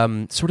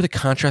sort of the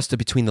contrast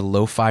between the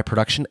lo-fi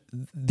production,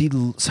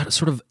 the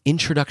sort of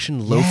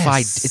introduction lo-fi.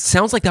 Yes. It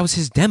sounds like that was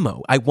his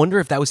demo. I wonder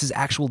if that was his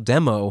actual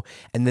demo,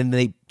 and then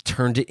they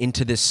turned it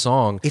into this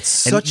song.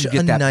 It's and such you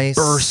get a that nice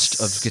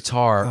burst of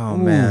guitar. Oh Ooh.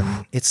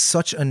 man, it's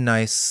such a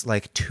nice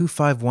like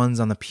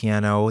 2-5-1s on the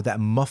piano. That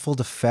muffled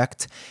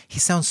effect. He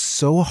sounds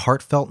so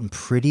heartfelt and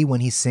pretty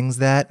when he sings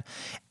that.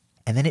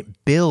 And then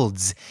it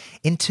builds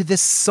into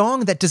this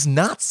song that does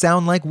not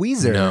sound like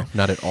Weezer. No,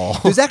 not at all.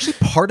 There's actually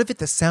part of it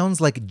that sounds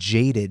like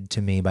Jaded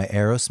to me by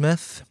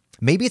Aerosmith.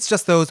 Maybe it's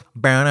just those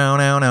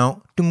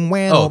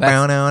Oh,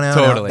 that's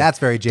totally. That's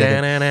very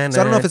Jaded.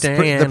 So I don't know if it's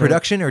the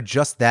production or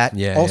just that.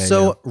 Yeah,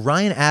 also, yeah.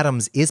 Ryan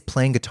Adams is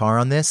playing guitar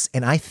on this,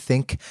 and I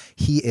think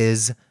he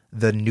is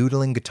the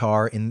noodling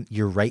guitar in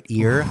your right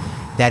ear.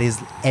 That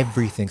is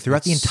everything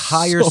throughout the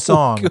entire so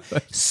song.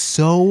 good.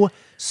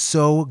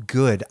 So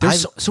good.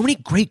 There's so many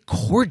great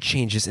chord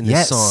changes in this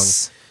Yes.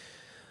 song.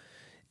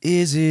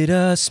 Is it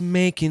us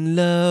making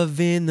love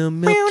in the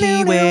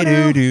Milky Way?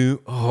 Do-do?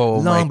 Oh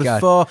Long my God.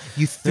 before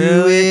you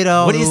threw it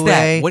all What is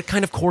away. that? What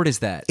kind of chord is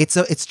that? It's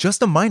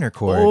just a minor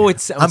chord. Oh, it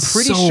sounds I'm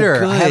pretty so sure. I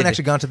good. haven't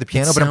actually gone to the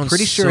piano, It but I'm sounds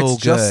pretty sure so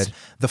it's just good.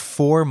 the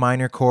 4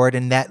 minor chord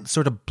and that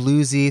sort of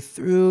bluesy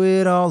threw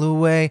it all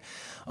away.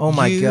 Oh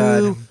my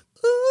God.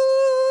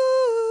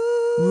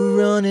 We're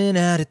running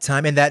out of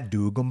time. And that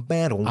doogum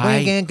battle.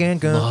 I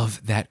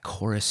love that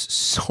chorus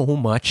so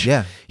much.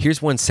 Yeah.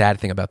 Here's one sad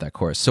thing about that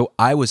chorus. So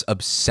I was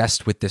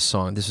obsessed with this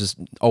song. This was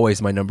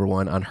always my number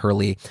 1 on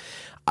Hurley.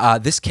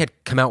 This kid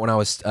came out when I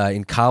was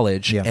in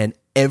college, Yeah. and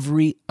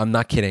I'm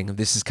not kidding,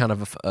 this is kind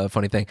of a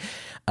funny thing,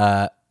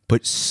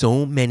 but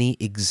so many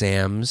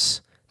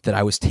exams that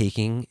I was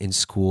taking in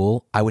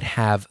school, I would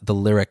have the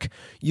lyric,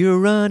 "You're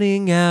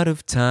running out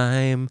of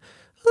time,"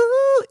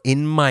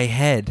 in my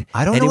head.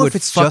 I don't and know it would if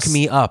it's fuck just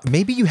me up.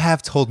 Maybe you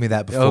have told me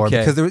that before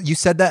Okay. because you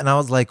said that and I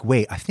was like,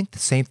 wait, I think the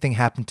same thing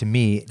happened to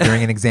me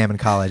during an exam in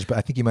college, but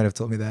I think you might have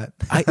told me that.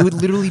 It would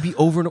literally be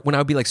over when I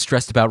would be like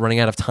stressed about running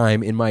out of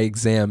time in my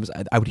exams.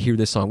 I would hear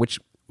this song, which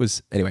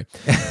was anyway.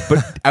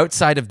 But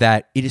outside of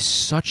that, it is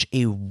such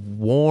a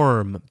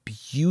warm,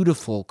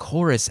 beautiful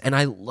chorus, and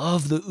I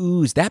love the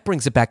ooze. That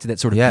brings it back to that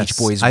sort of Beach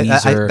Boys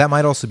Weezer. that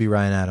might also be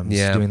Ryan Adams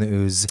Yeah. doing the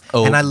ooze.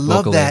 Oh, and I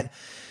love vocally. that.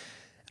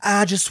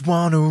 I just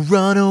want to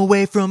run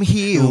away from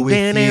here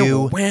with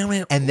you.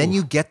 And then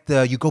you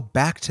go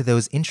back to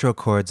those intro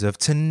chords of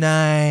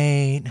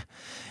tonight.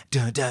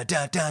 Da, da,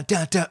 da, da,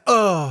 da, da.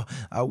 Oh,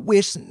 I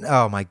wish.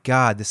 Oh my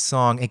God, this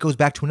song. It goes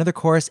back to another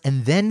chorus,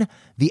 and then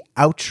the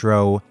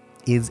outro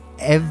is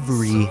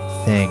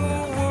everything.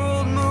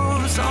 World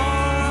moves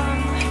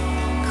on,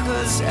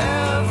 'cause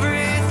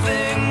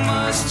everything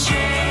must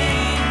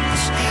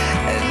change.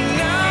 And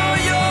now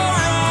you're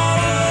all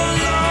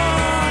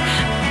alone.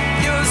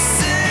 You're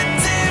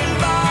sitting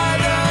by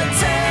the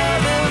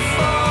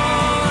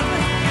telephone.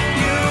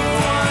 You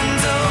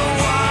wonder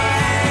why.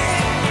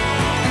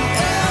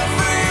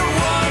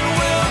 Everyone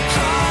will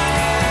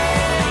cry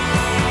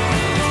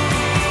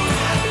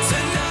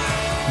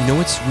tonight. You know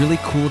what's really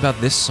cool about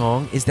this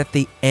song is that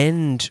they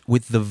end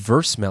with the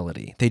verse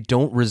melody. They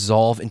don't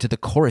resolve into the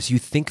chorus. You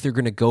think they're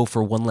going to go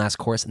for one last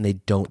chorus, and they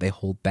don't. They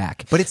hold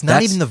back. But it's not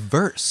That's- even the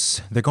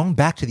verse. They're going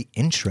back to the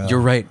intro. You're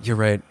right. But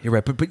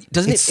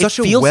doesn't It's it? such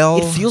a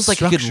It feels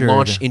like you could well-structured-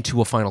 launch into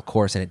a final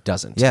chorus, and it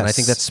doesn't. Yes. And I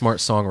think that's smart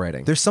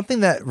songwriting. There's something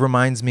that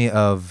reminds me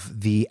of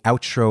the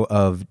outro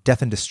of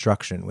Death and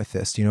Destruction with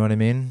this. Do you know what I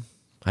mean?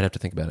 I'd have to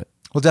think about it.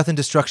 Well, Death and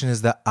Destruction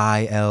is the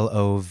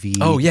ILOV.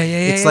 Oh, yeah.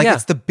 It's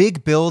it's the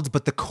big build,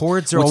 but the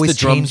chords are What's always the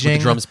drums, changing. with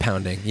the drums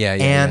pounding. Yeah.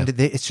 and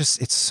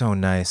it's so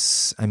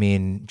nice. I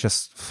mean,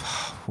 just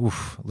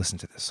oof, listen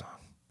to this song.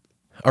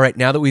 All right,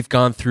 now that we've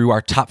gone through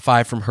our top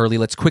 5 from Hurley,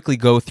 let's quickly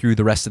go through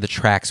the rest of the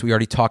tracks. We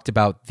already talked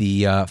about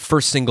the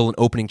first single and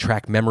opening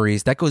track,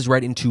 Memories. That goes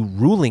right into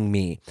Ruling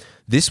Me.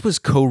 This was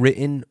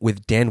co-written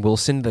with Dan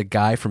Wilson, the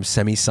guy from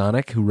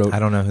Semisonic, who wrote I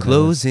don't know who that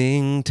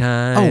Closing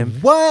Time. Oh,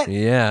 what?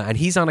 Yeah, and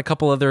he's on a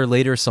couple other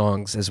later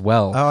songs as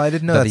well. Oh, I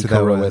didn't know that's he who that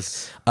co-wrote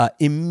was. with.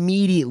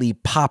 Immediately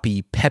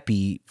poppy,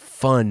 peppy,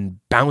 fun,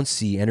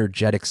 bouncy,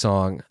 energetic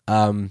song.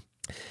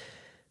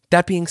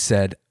 That being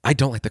said, I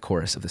don't like the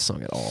chorus of this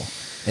song at all,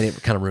 and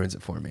it kind of ruins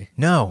it for me.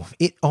 No,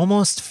 it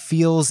almost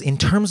feels, in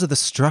terms of the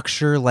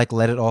structure, like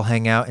Let It All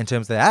Hang Out, in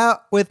terms of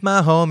out with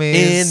my homies.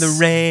 In the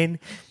rain,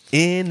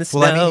 in the snow.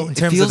 Well, I mean, in it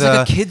terms feels of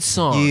like the, a kid's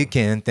song. You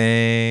can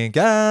think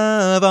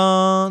of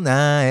all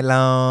night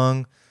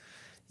long.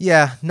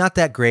 Yeah, not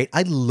that great.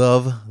 I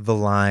love the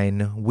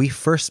line, we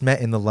first met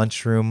in the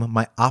lunchroom.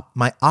 My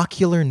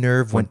ocular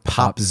nerve went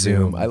pop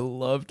zoom. I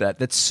love that.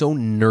 That's so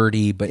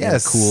nerdy, but Yes. in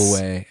a cool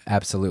way.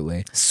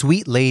 Absolutely.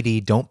 Sweet lady,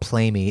 don't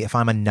play me. If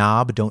I'm a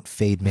knob, don't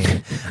fade me.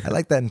 I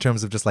like that in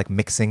terms of just like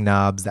mixing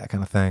knobs, that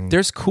kind of thing.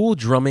 There's cool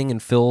drumming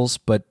and fills,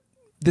 but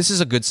this is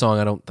a good song.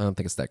 I don't think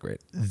it's that great.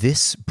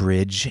 This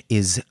bridge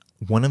is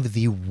one of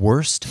the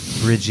worst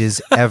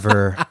bridges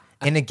ever.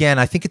 And again,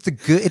 I think it's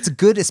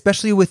good,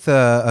 especially with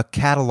a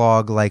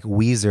catalog like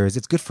Weezer's.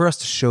 It's good for us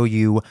to show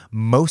you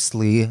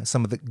mostly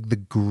some of the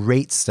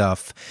great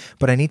stuff,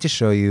 but I need to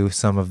show you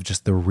some of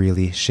just the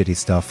really shitty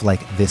stuff, like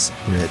this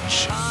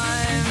bridge.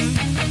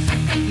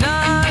 I'm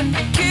not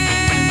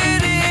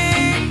kidding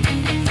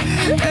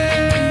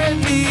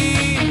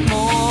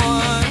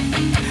anymore.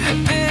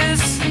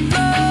 This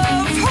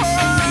love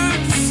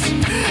hurts,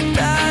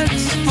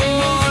 that's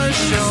for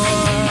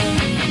sure.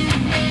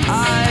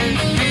 I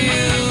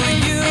feel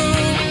you,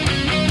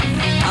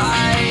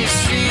 I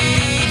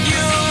see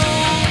you,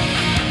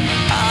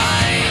 I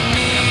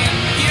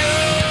need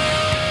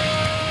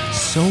you.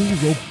 So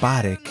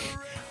robotic.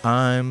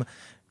 I'm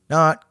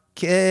not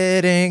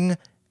kidding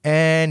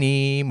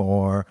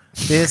anymore.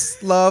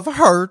 This love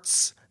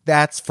hurts,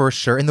 that's for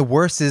sure. And the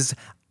worst is,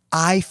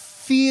 I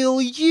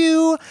feel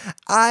you,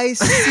 I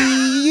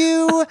see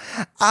you,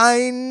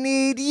 I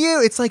need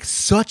you. It's like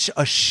such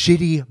a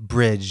shitty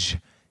bridge.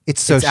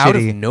 It's so It's shitty. out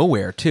of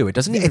nowhere, too. It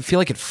doesn't even feel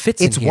like it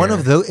fits It's in one here.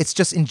 of those. It's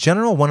just in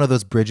general one of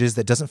those bridges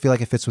that doesn't feel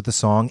like it fits with the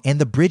song, and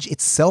the bridge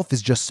itself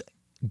is just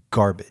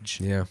garbage.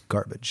 Yeah.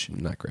 Garbage.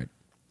 Not great.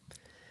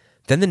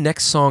 Then the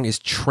next song is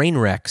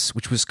Trainwrecks,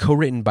 which was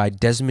co-written by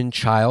Desmond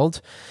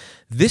Child.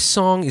 This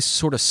song is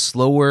sort of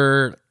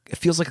slower. It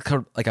feels like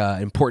a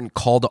important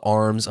call to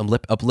arms,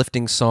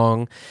 uplifting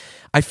song.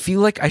 I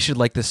feel like I should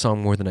like this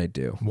song more than I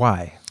do.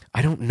 Why?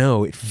 I don't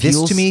know.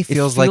 This to me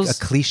feels like a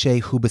cliche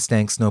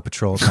Hoobastank Snow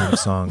Patrol kind of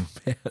song.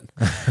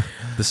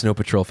 The Snow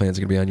Patrol fans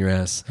are gonna be on your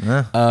ass.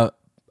 Huh?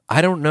 I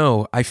don't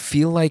know. I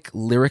feel like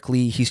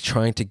lyrically he's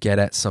trying to get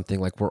at something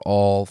like we're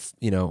all,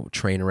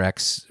 train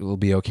wrecks. It will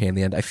be okay in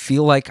the end. I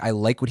feel like I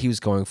like what he was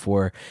going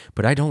for,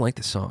 but I don't like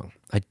the song.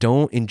 I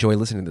don't enjoy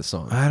listening to this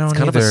song. I don't It's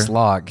kind of a either.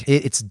 slog.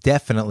 It's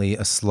definitely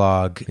a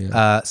slog.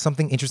 Yeah.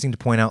 Something interesting to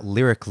point out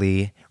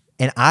lyrically,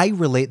 and I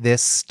relate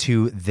this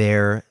to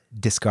their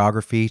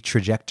discography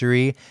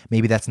trajectory.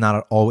 Maybe that's not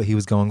at all what he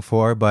was going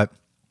for, but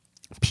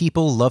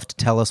people love to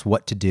tell us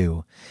what to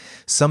do.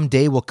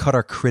 Someday we'll cut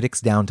our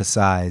critics down to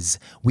size.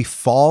 We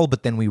fall,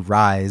 but then we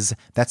rise.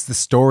 That's the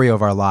story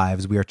of our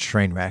lives. We are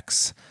train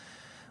wrecks.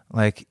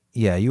 Like,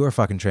 yeah, you are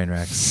fucking train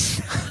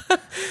wrecks. You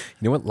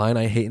know what line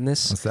I hate in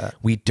this? What's that?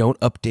 We don't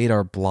update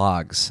our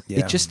blogs. Yeah.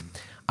 It just,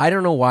 I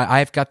don't know why.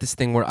 I've got this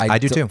thing where I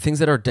do too. Things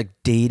that are like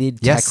dated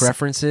Yes, tech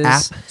references.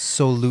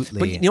 absolutely.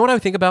 But you know what I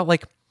would think about?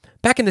 Like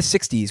back in the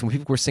 60s when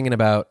people were singing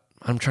about,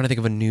 I'm trying to think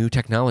of a new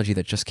technology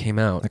that just came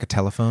out. Like a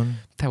telephone?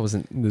 That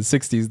wasn't in the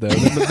 60s, though.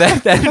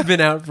 that had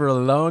been out for a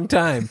long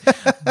time.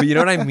 But you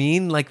know what I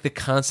mean? Like the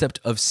concept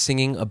of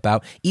singing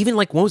about, even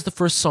like, what was the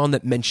first song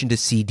that mentioned a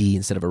CD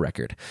instead of a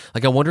record?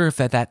 Like, I wonder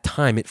if at that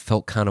time it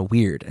felt kind of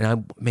weird.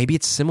 And maybe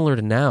it's similar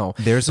to now.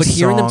 There's but a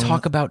hearing them song-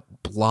 talk about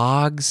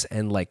blogs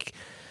and like,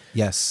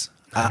 Yes.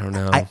 I don't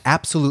know. I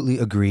absolutely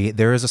agree.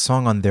 There is a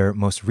song on their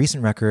most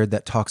recent record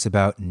that talks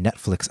about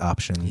Netflix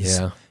options.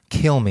 Yeah.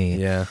 Kill me.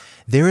 Yeah.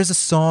 There is a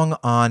song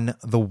on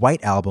the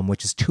White Album,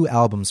 which is 2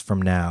 albums from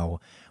now,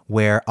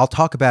 where I'll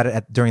talk about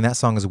it during that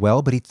song as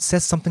well, but he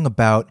says something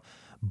about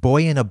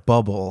boy in a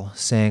bubble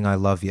saying I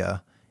love you.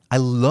 I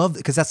love,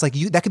 because that's like,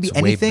 that could be It's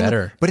way anything,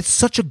 better. but it's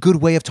such a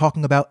good way of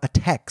talking about a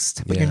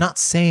text, but Yeah. you're not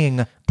saying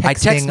I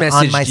text texting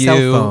on my messaged cell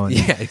you. phone.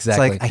 Yeah, exactly. It's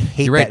like, I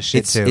hate You're right. that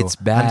shit too. It's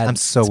bad. I'm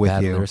so it's with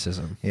bad you.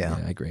 lyricism. Yeah.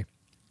 I agree.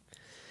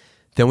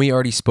 Then we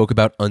already spoke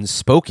about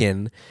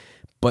Unspoken,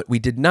 but we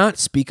did not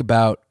speak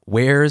about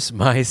Where's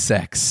My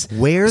Sex.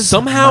 Where's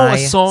Somehow My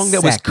a song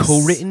that was Sex?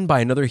 co-written by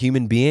another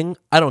human being.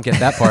 I don't get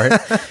that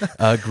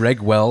part.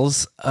 Greg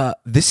Wells.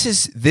 This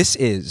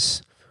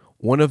is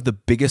one of the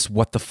biggest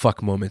what the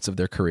fuck moments of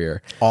their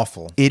career.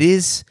 Awful.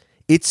 It's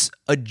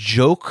a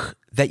joke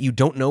that you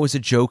don't know is a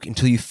joke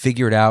until you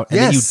figure it out, and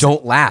then you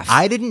don't laugh.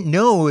 I didn't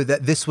know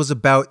that this was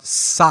about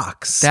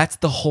socks. That's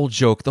the whole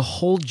joke. The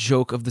whole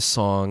joke of the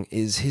song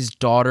is his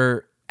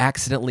daughter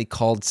accidentally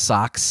called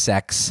socks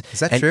sex. Is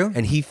that and, true?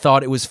 And he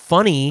thought it was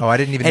funny. Oh, I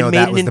didn't even and know made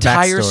that an was the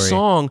entire backstory.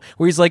 song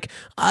where he's like,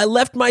 I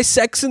left my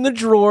sex in the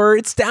drawer.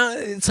 It's down.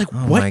 It's like,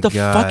 my what the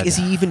God. fuck is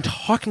he even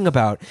talking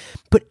about?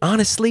 But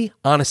honestly,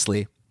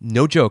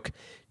 no joke.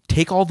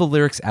 Take all the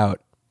lyrics out.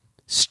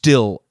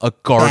 Still a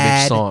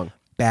garbage song.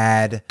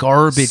 Bad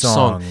Garbage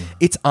song.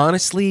 It's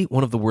honestly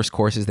one of the worst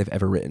choruses they've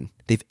ever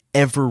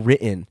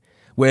written.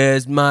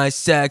 Where's my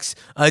sex?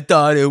 I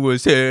thought it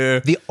was here.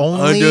 The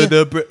only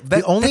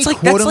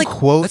quote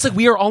unquote that's like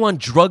we are all on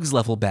drugs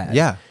level bad.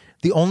 Yeah.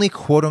 The only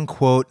quote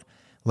unquote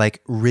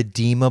like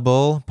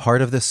redeemable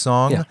part of this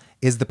song Yeah.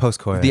 is the post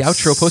chorus. The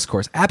outro post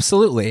chorus.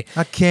 Absolutely.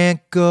 I can't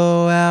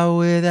go out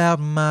without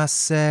my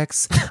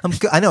sex.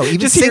 I know, even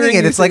Just singing hearing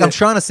it, you it's like sing I'm it.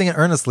 trying to sing it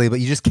earnestly, but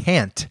you just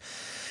can't.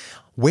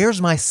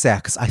 Where's my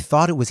sex? I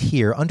thought it was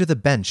here under the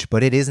bench,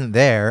 but it isn't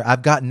there.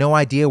 I've got no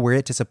idea where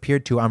it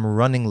disappeared to. I'm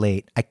running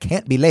late. I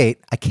can't be late.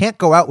 I can't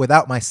go out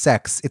without my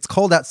sex. It's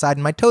cold outside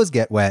and my toes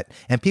get wet.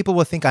 And people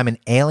will think I'm an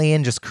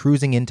alien just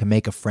cruising in to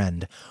make a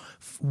friend.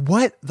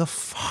 What the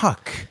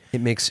fuck?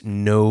 It makes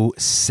no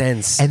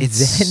sense. And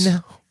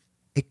then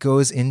it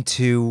goes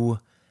into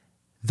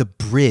the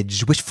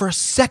bridge, which for a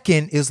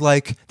second is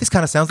like, this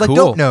kind of sounds like Cool.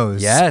 Dope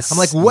Nose. Yes. I'm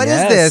like, what is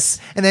Yes. this?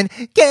 And then,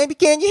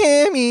 can you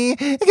hear me?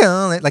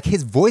 Like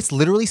his voice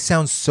literally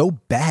sounds so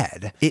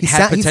bad. It He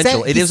had sou- he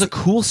potential. sa- It he is a s-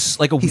 cool,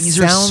 like a he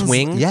Weezer sounds-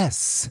 swing.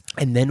 Yes.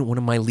 And then one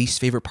of my least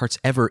favorite parts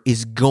ever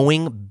is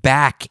going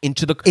back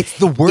into the. It's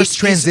the worst It is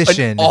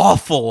transition. An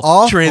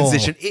awful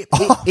transition. It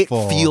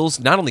Awful. feels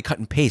not only cut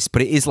and paste,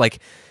 but it is like.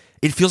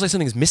 It feels like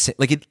something's missing.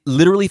 Like it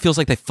literally feels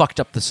like they fucked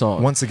up the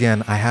song. Once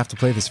again, I have to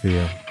play this for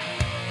you.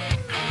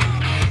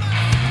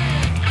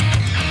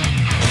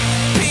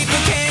 People,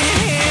 can you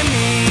hear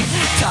me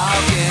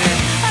talking?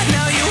 I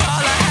know you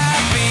all are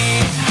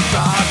happy,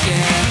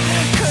 rocking.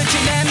 Could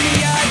you lend me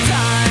your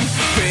time,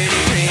 pretty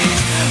please?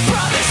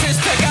 Brother,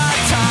 sister, got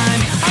time.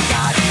 I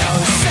got no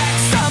sex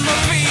on my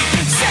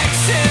feet, sex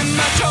in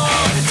my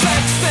drawer,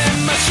 sex in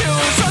my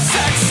shoes, or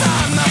sex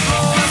on the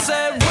floor. I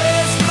said,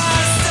 where's my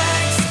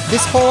sex?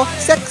 This whole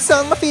sex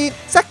on my feet,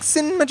 sex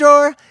in my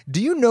drawer.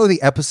 Do you know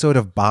the episode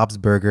of Bob's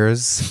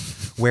Burgers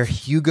where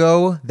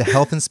Hugo, the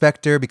health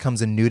inspector,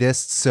 becomes a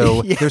nudist?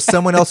 So there's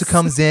someone else who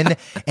comes in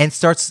and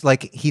starts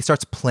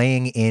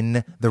playing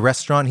in the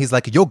restaurant. He's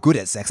like, you're good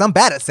at sex. I'm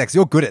bad at sex.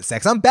 You're good at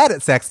sex. I'm bad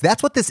at sex.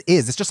 That's what this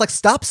is. It's just like,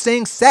 stop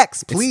saying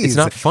sex, please. it's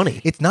not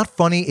funny. It's not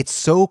funny. It's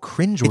so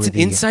cringeworthy. It's an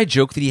inside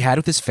joke that he had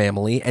with his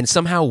family, and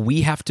somehow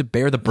we have to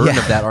bear the burden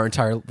Yeah. of that our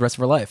entire rest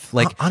of our life.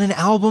 Like on an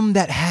album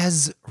that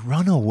has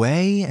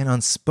Runaway and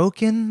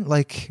Unspoken,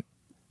 like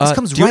this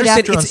comes do you right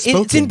understand? after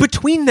Unspoken. It's in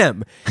between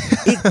them.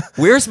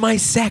 Where's My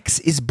Sex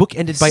is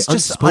bookended by It's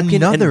just Unspoken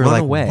another, and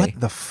like, Runaway. what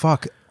the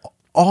fuck?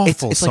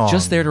 Awful It's song. like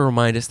just there to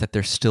remind us that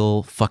they're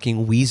still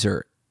fucking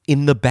Weezer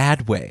in the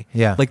bad way.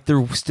 Yeah. Like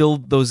they're still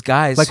those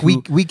guys. Like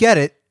who, we get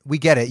it. We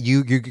get it.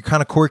 You're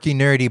kind of quirky,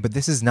 nerdy, but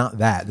this is not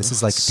that. This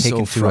is like taken to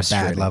a bad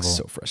frustrating, level.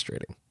 So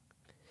frustrating.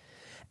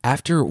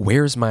 After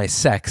Where's My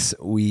Sex,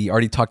 we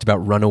already talked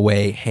about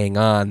Runaway, Hang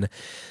On.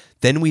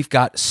 Then we've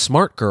got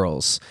Smart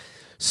Girls.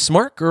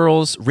 Smart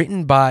Girls,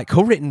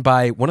 co-written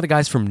by one of the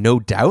guys from No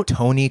Doubt.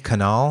 Tony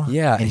Kanal,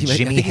 Yeah, and I think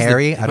Jimmy he's the-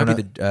 Harry. he I don't know.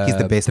 might be He's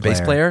the bass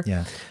player.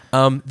 Yeah.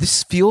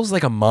 This feels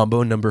like a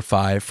Mambo number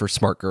 5 for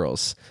Smart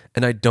Girls,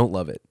 and I don't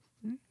love it.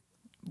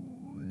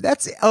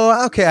 That's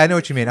okay. I know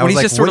what you mean. I When was he's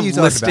like, just sort what are of you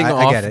talking listing about?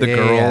 I off get it. the Yeah,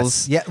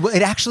 girls. Yeah. Well,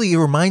 it actually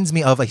reminds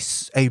me of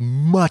a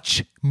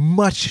much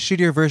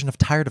shittier version of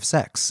Tired of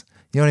Sex.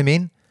 You know what I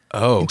mean?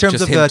 Oh, in terms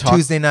just of him the talk-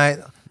 Tuesday night.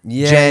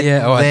 Yeah, Jen,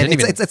 yeah. Oh, I Lynn, didn't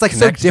even it's like so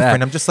connect different.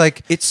 that. I'm just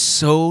like, It's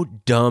so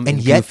dumb and,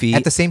 and yet goofy.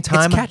 at the same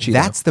time, it's catchy,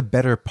 that's though. the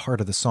better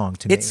part of the song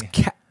to me.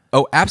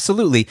 Oh,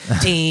 absolutely.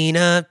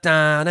 Tina,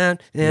 Donna,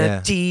 Yeah.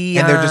 Tiana.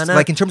 And they're just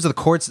like in terms of the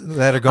chords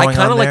that are going I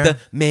kind on of like there. the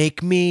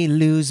make me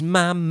lose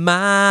my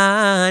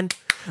mind.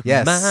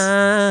 Yes.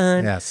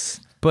 Mind. Yes.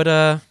 But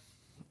I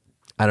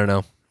don't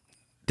know.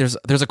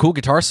 There's a cool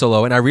guitar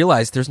solo, and I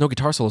realized there's no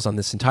guitar solos on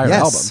this entire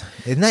Yes. album.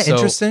 Isn't that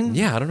interesting?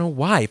 Yeah, I don't know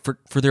why.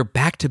 For their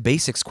back to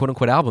basics quote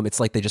unquote album, it's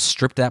like they just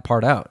stripped that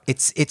part out.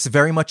 It's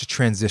very much a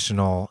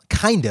transitional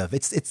kind of.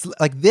 It's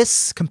like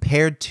this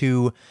compared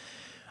to.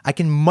 I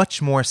can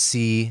much more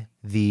see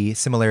the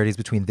similarities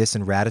between this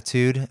and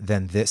Ratitude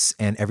than this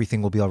and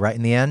Everything Will Be All Right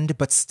in the End.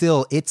 But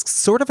still, it's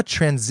sort of a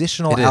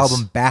transitional It is.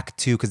 album back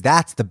to, because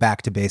that's the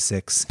Back to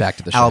Basics Back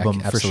to the Shack, album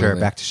for sure. absolutely.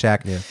 Back to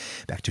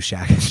Shaq. Back to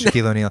Shaq.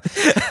 Shaquille O'Neal.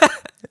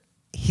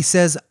 He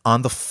says,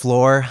 on the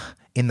floor,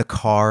 in the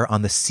car,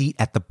 on the seat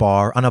at the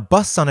bar, on a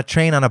bus, on a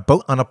train, on a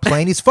boat, on a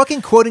plane. He's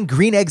fucking quoting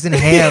Green Eggs and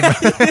Ham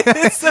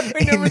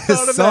in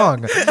this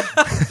song.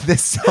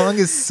 This song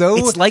is so...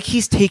 It's like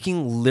he's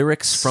taking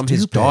lyrics from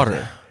his Stupid.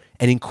 daughter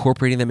and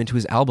incorporating them into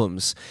his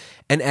albums.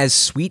 And as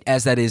sweet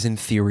as that is in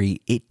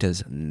theory, it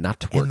does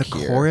not work in the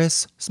here.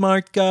 chorus,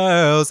 smart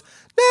girls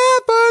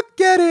never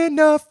get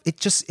enough.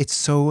 It's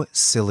so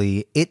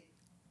silly.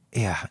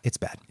 It's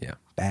bad. Yeah.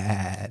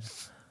 Bad.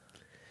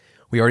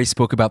 We already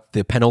spoke about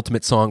the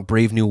penultimate song,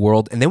 Brave New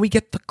World, and then we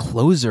get the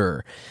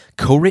closer,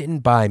 co-written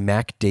by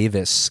Mac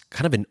Davis,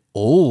 kind of an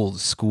old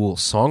school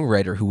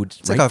songwriter who would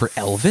write for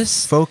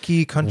Elvis.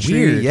 Folky country.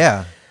 Weird.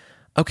 Yeah.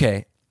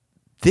 Okay,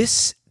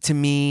 this to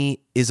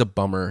me is a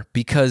bummer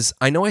because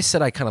I know I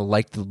said I kind of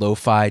liked the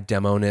lo-fi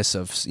demo-ness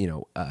of,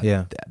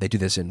 they do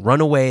this in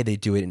Runaway, they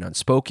do it in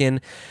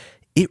Unspoken.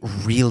 It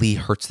really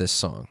hurts this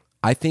song.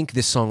 I think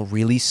this song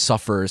really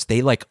suffers.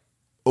 They like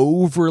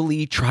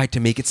overly tried to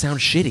make it sound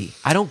shitty.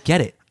 I don't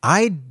get it.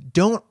 I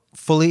don't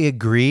fully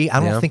agree. I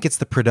don't think it's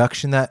the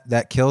production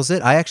that kills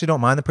it. I actually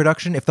don't mind the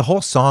production. If the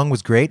whole song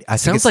was great, I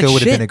think it still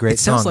would have been a great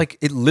song. It sounds like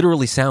it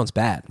literally sounds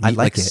bad. I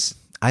like it.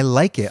 I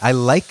like it. I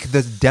like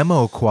the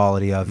demo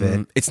quality of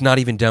it. It's not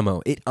even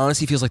demo. It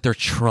honestly feels like they're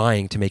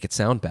trying to make it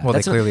sound bad. Well,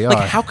 they clearly are.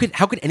 are. How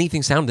could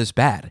anything sound this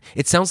bad?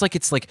 It sounds like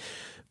it's like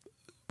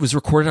was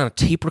recorded on a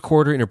tape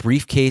recorder in a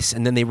briefcase,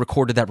 and then they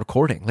recorded that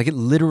recording. Like it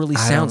literally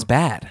sounds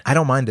bad. I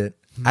don't mind it.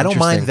 I don't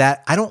mind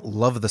that. I don't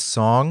love the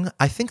song.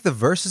 I think the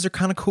verses are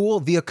kind of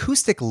cool. The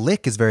acoustic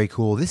lick is very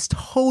cool. This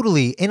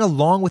totally,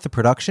 along with the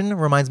production,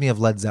 reminds me of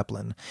Led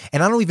Zeppelin.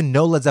 And I don't even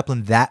know Led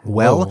Zeppelin that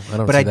well,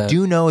 but I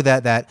do know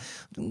that the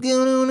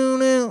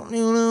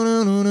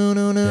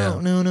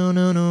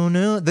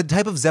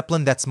type of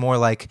Zeppelin that's more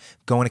like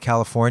Going to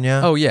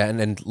California. Oh yeah,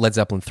 and Led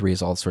Zeppelin 3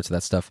 is all sorts of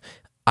that stuff.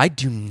 I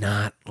do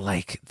not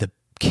like the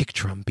kick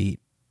drum beat.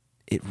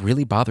 It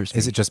really bothers me.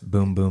 Is it just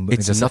boom, boom, boom?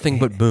 It's nothing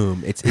but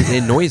boom. It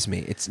annoys me.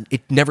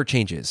 It never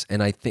changes,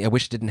 and I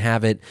wish it didn't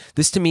have it.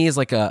 This to me is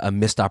like a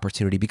missed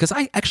opportunity because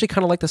I actually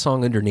kind of like the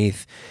song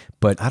underneath,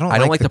 but I don't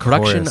like the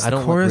production. Chorus. I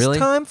don't chorus, really.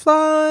 Time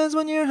flies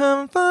when you're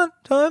having fun.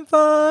 Time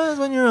flies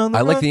when you're on the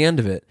I like run. the end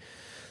of it.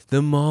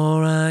 The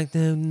more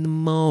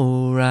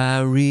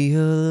I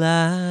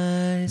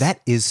realize.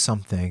 That is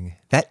something.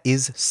 And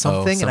some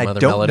I other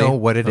don't melody? know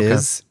what it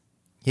is.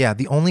 Yeah,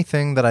 the only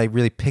thing that I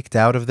really picked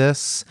out of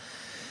this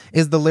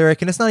is the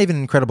lyric, and it's not even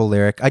an incredible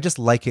lyric. I just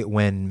like it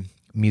when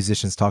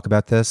musicians talk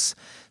about this.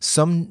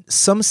 Some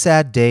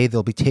sad day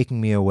they'll be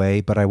taking me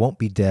away, but I won't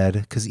be dead,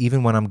 because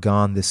even when I'm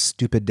gone, this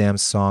stupid damn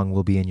song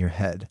will be in your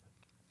head.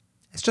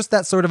 It's just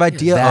that sort of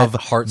idea of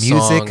heart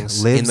music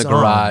songs lives in the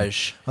on.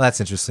 garage. Well, that's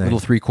interesting.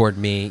 Little 3-chord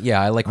me.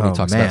 Yeah, I like when he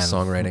talks about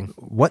songwriting.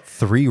 What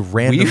three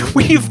random?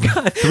 We've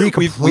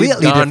completely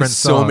gone different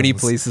so many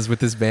songs. places with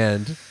this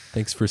band.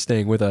 Thanks for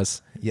staying with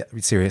us. Yeah,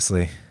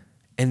 seriously.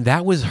 And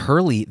that was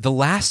Hurley, the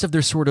last of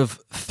their sort of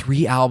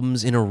 3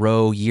 albums in a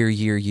row,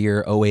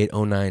 year, 08,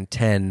 09,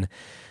 10,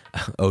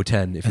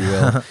 010, if you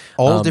will.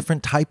 All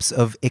different types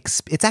of...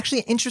 It's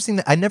actually interesting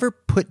that I never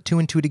put 2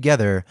 and 2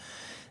 together,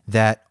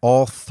 that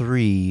all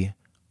 3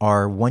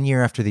 are one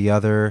year after the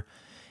other.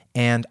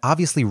 And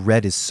obviously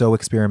Red is so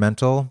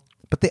experimental,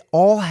 but they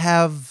all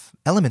have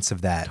elements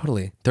of that.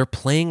 Totally. They're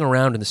playing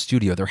around in the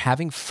studio. They're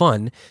having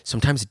fun.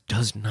 Sometimes it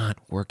does not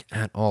work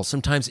at all.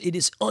 Sometimes it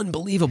is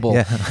unbelievable.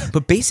 Yeah.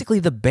 But basically,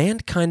 the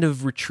band kind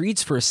of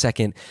retreats for a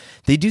second.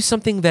 They do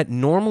something that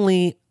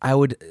normally I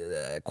would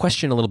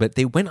question a little bit.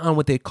 They went on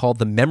what they called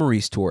the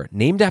Memories Tour,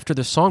 named after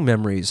their song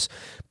Memories,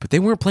 but they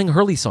weren't playing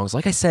Hurley songs.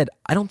 Like I said,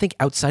 I don't think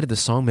outside of the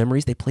song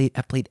Memories,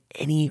 have played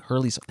any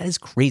Hurley song. That is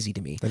crazy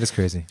to me. That is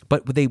crazy.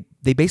 But what they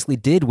basically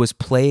did was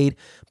played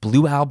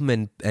Blue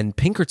Album and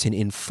Pinkerton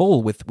in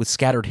full with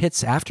scattered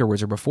hits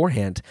afterwards or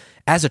beforehand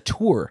as a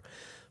tour.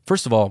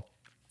 First of all,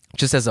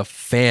 just as a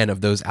fan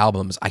of those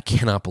albums, I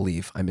cannot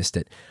believe I missed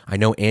it. I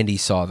know Andy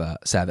saw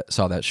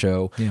that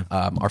show. Yeah.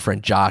 Our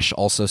friend Josh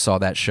also saw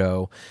that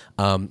show.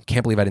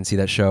 Can't believe I didn't see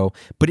that show.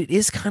 But it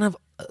is kind of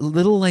a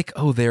little like,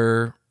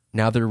 they're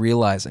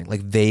realizing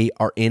like they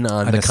are in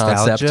on A the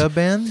nostalgia concept.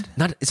 band?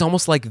 It's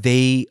almost like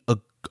they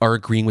are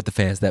agreeing with the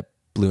fans that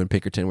Blue and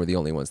Pinkerton were the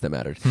only ones that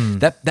mattered.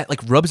 That like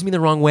rubs me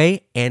the wrong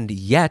way, and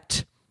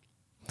yet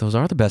those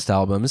are the best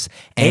albums,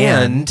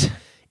 and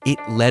it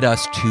led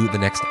us to the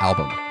next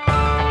album.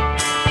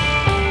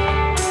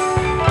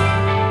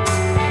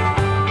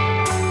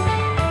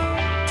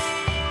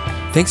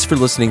 Thanks for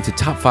listening to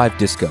Top 5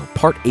 Disco,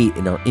 Part 8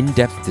 in our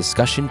in-depth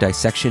discussion,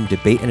 dissection,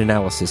 debate, and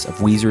analysis of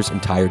Weezer's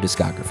entire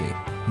discography.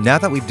 Now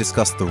that we've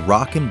discussed the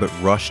rockin' but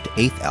rushed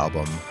 8th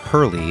album,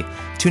 Hurley,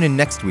 tune in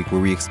next week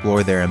where we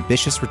explore their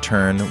ambitious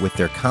return with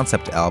their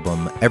concept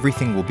album,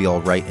 Everything Will Be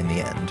Alright in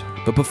the End.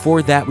 But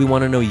before that, we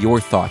want to know your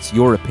thoughts,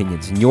 your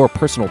opinions, and your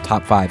personal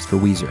top 5s for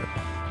Weezer.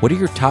 What are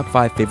your top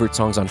 5 favorite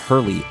songs on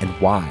Hurley, and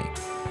why?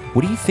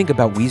 What do you think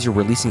about Weezer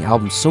releasing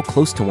albums so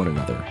close to one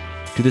another?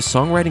 Do the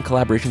songwriting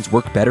collaborations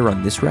work better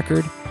on this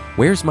record?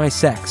 Where's my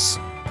sex?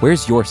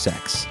 Where's your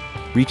sex?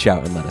 Reach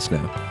out and let us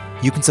know.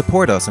 You can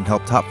support us and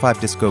help Top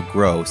 5 Disco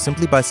grow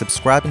simply by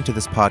subscribing to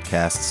this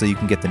podcast so you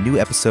can get the new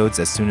episodes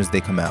as soon as they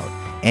come out.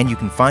 And you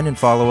can find and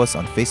follow us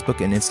on Facebook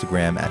and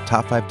Instagram at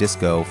Top 5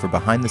 Disco for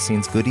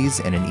behind-the-scenes goodies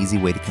and an easy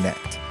way to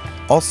connect.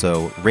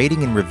 Also,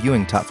 rating and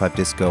reviewing Top 5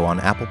 Disco on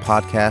Apple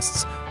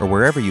Podcasts or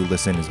wherever you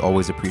listen is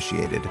always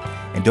appreciated.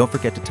 And don't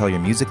forget to tell your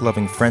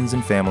music-loving friends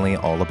and family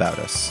all about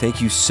us.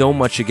 Thank you so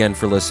much again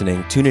for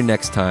listening. Tune in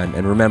next time,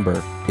 and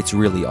remember, it's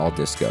really all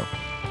disco.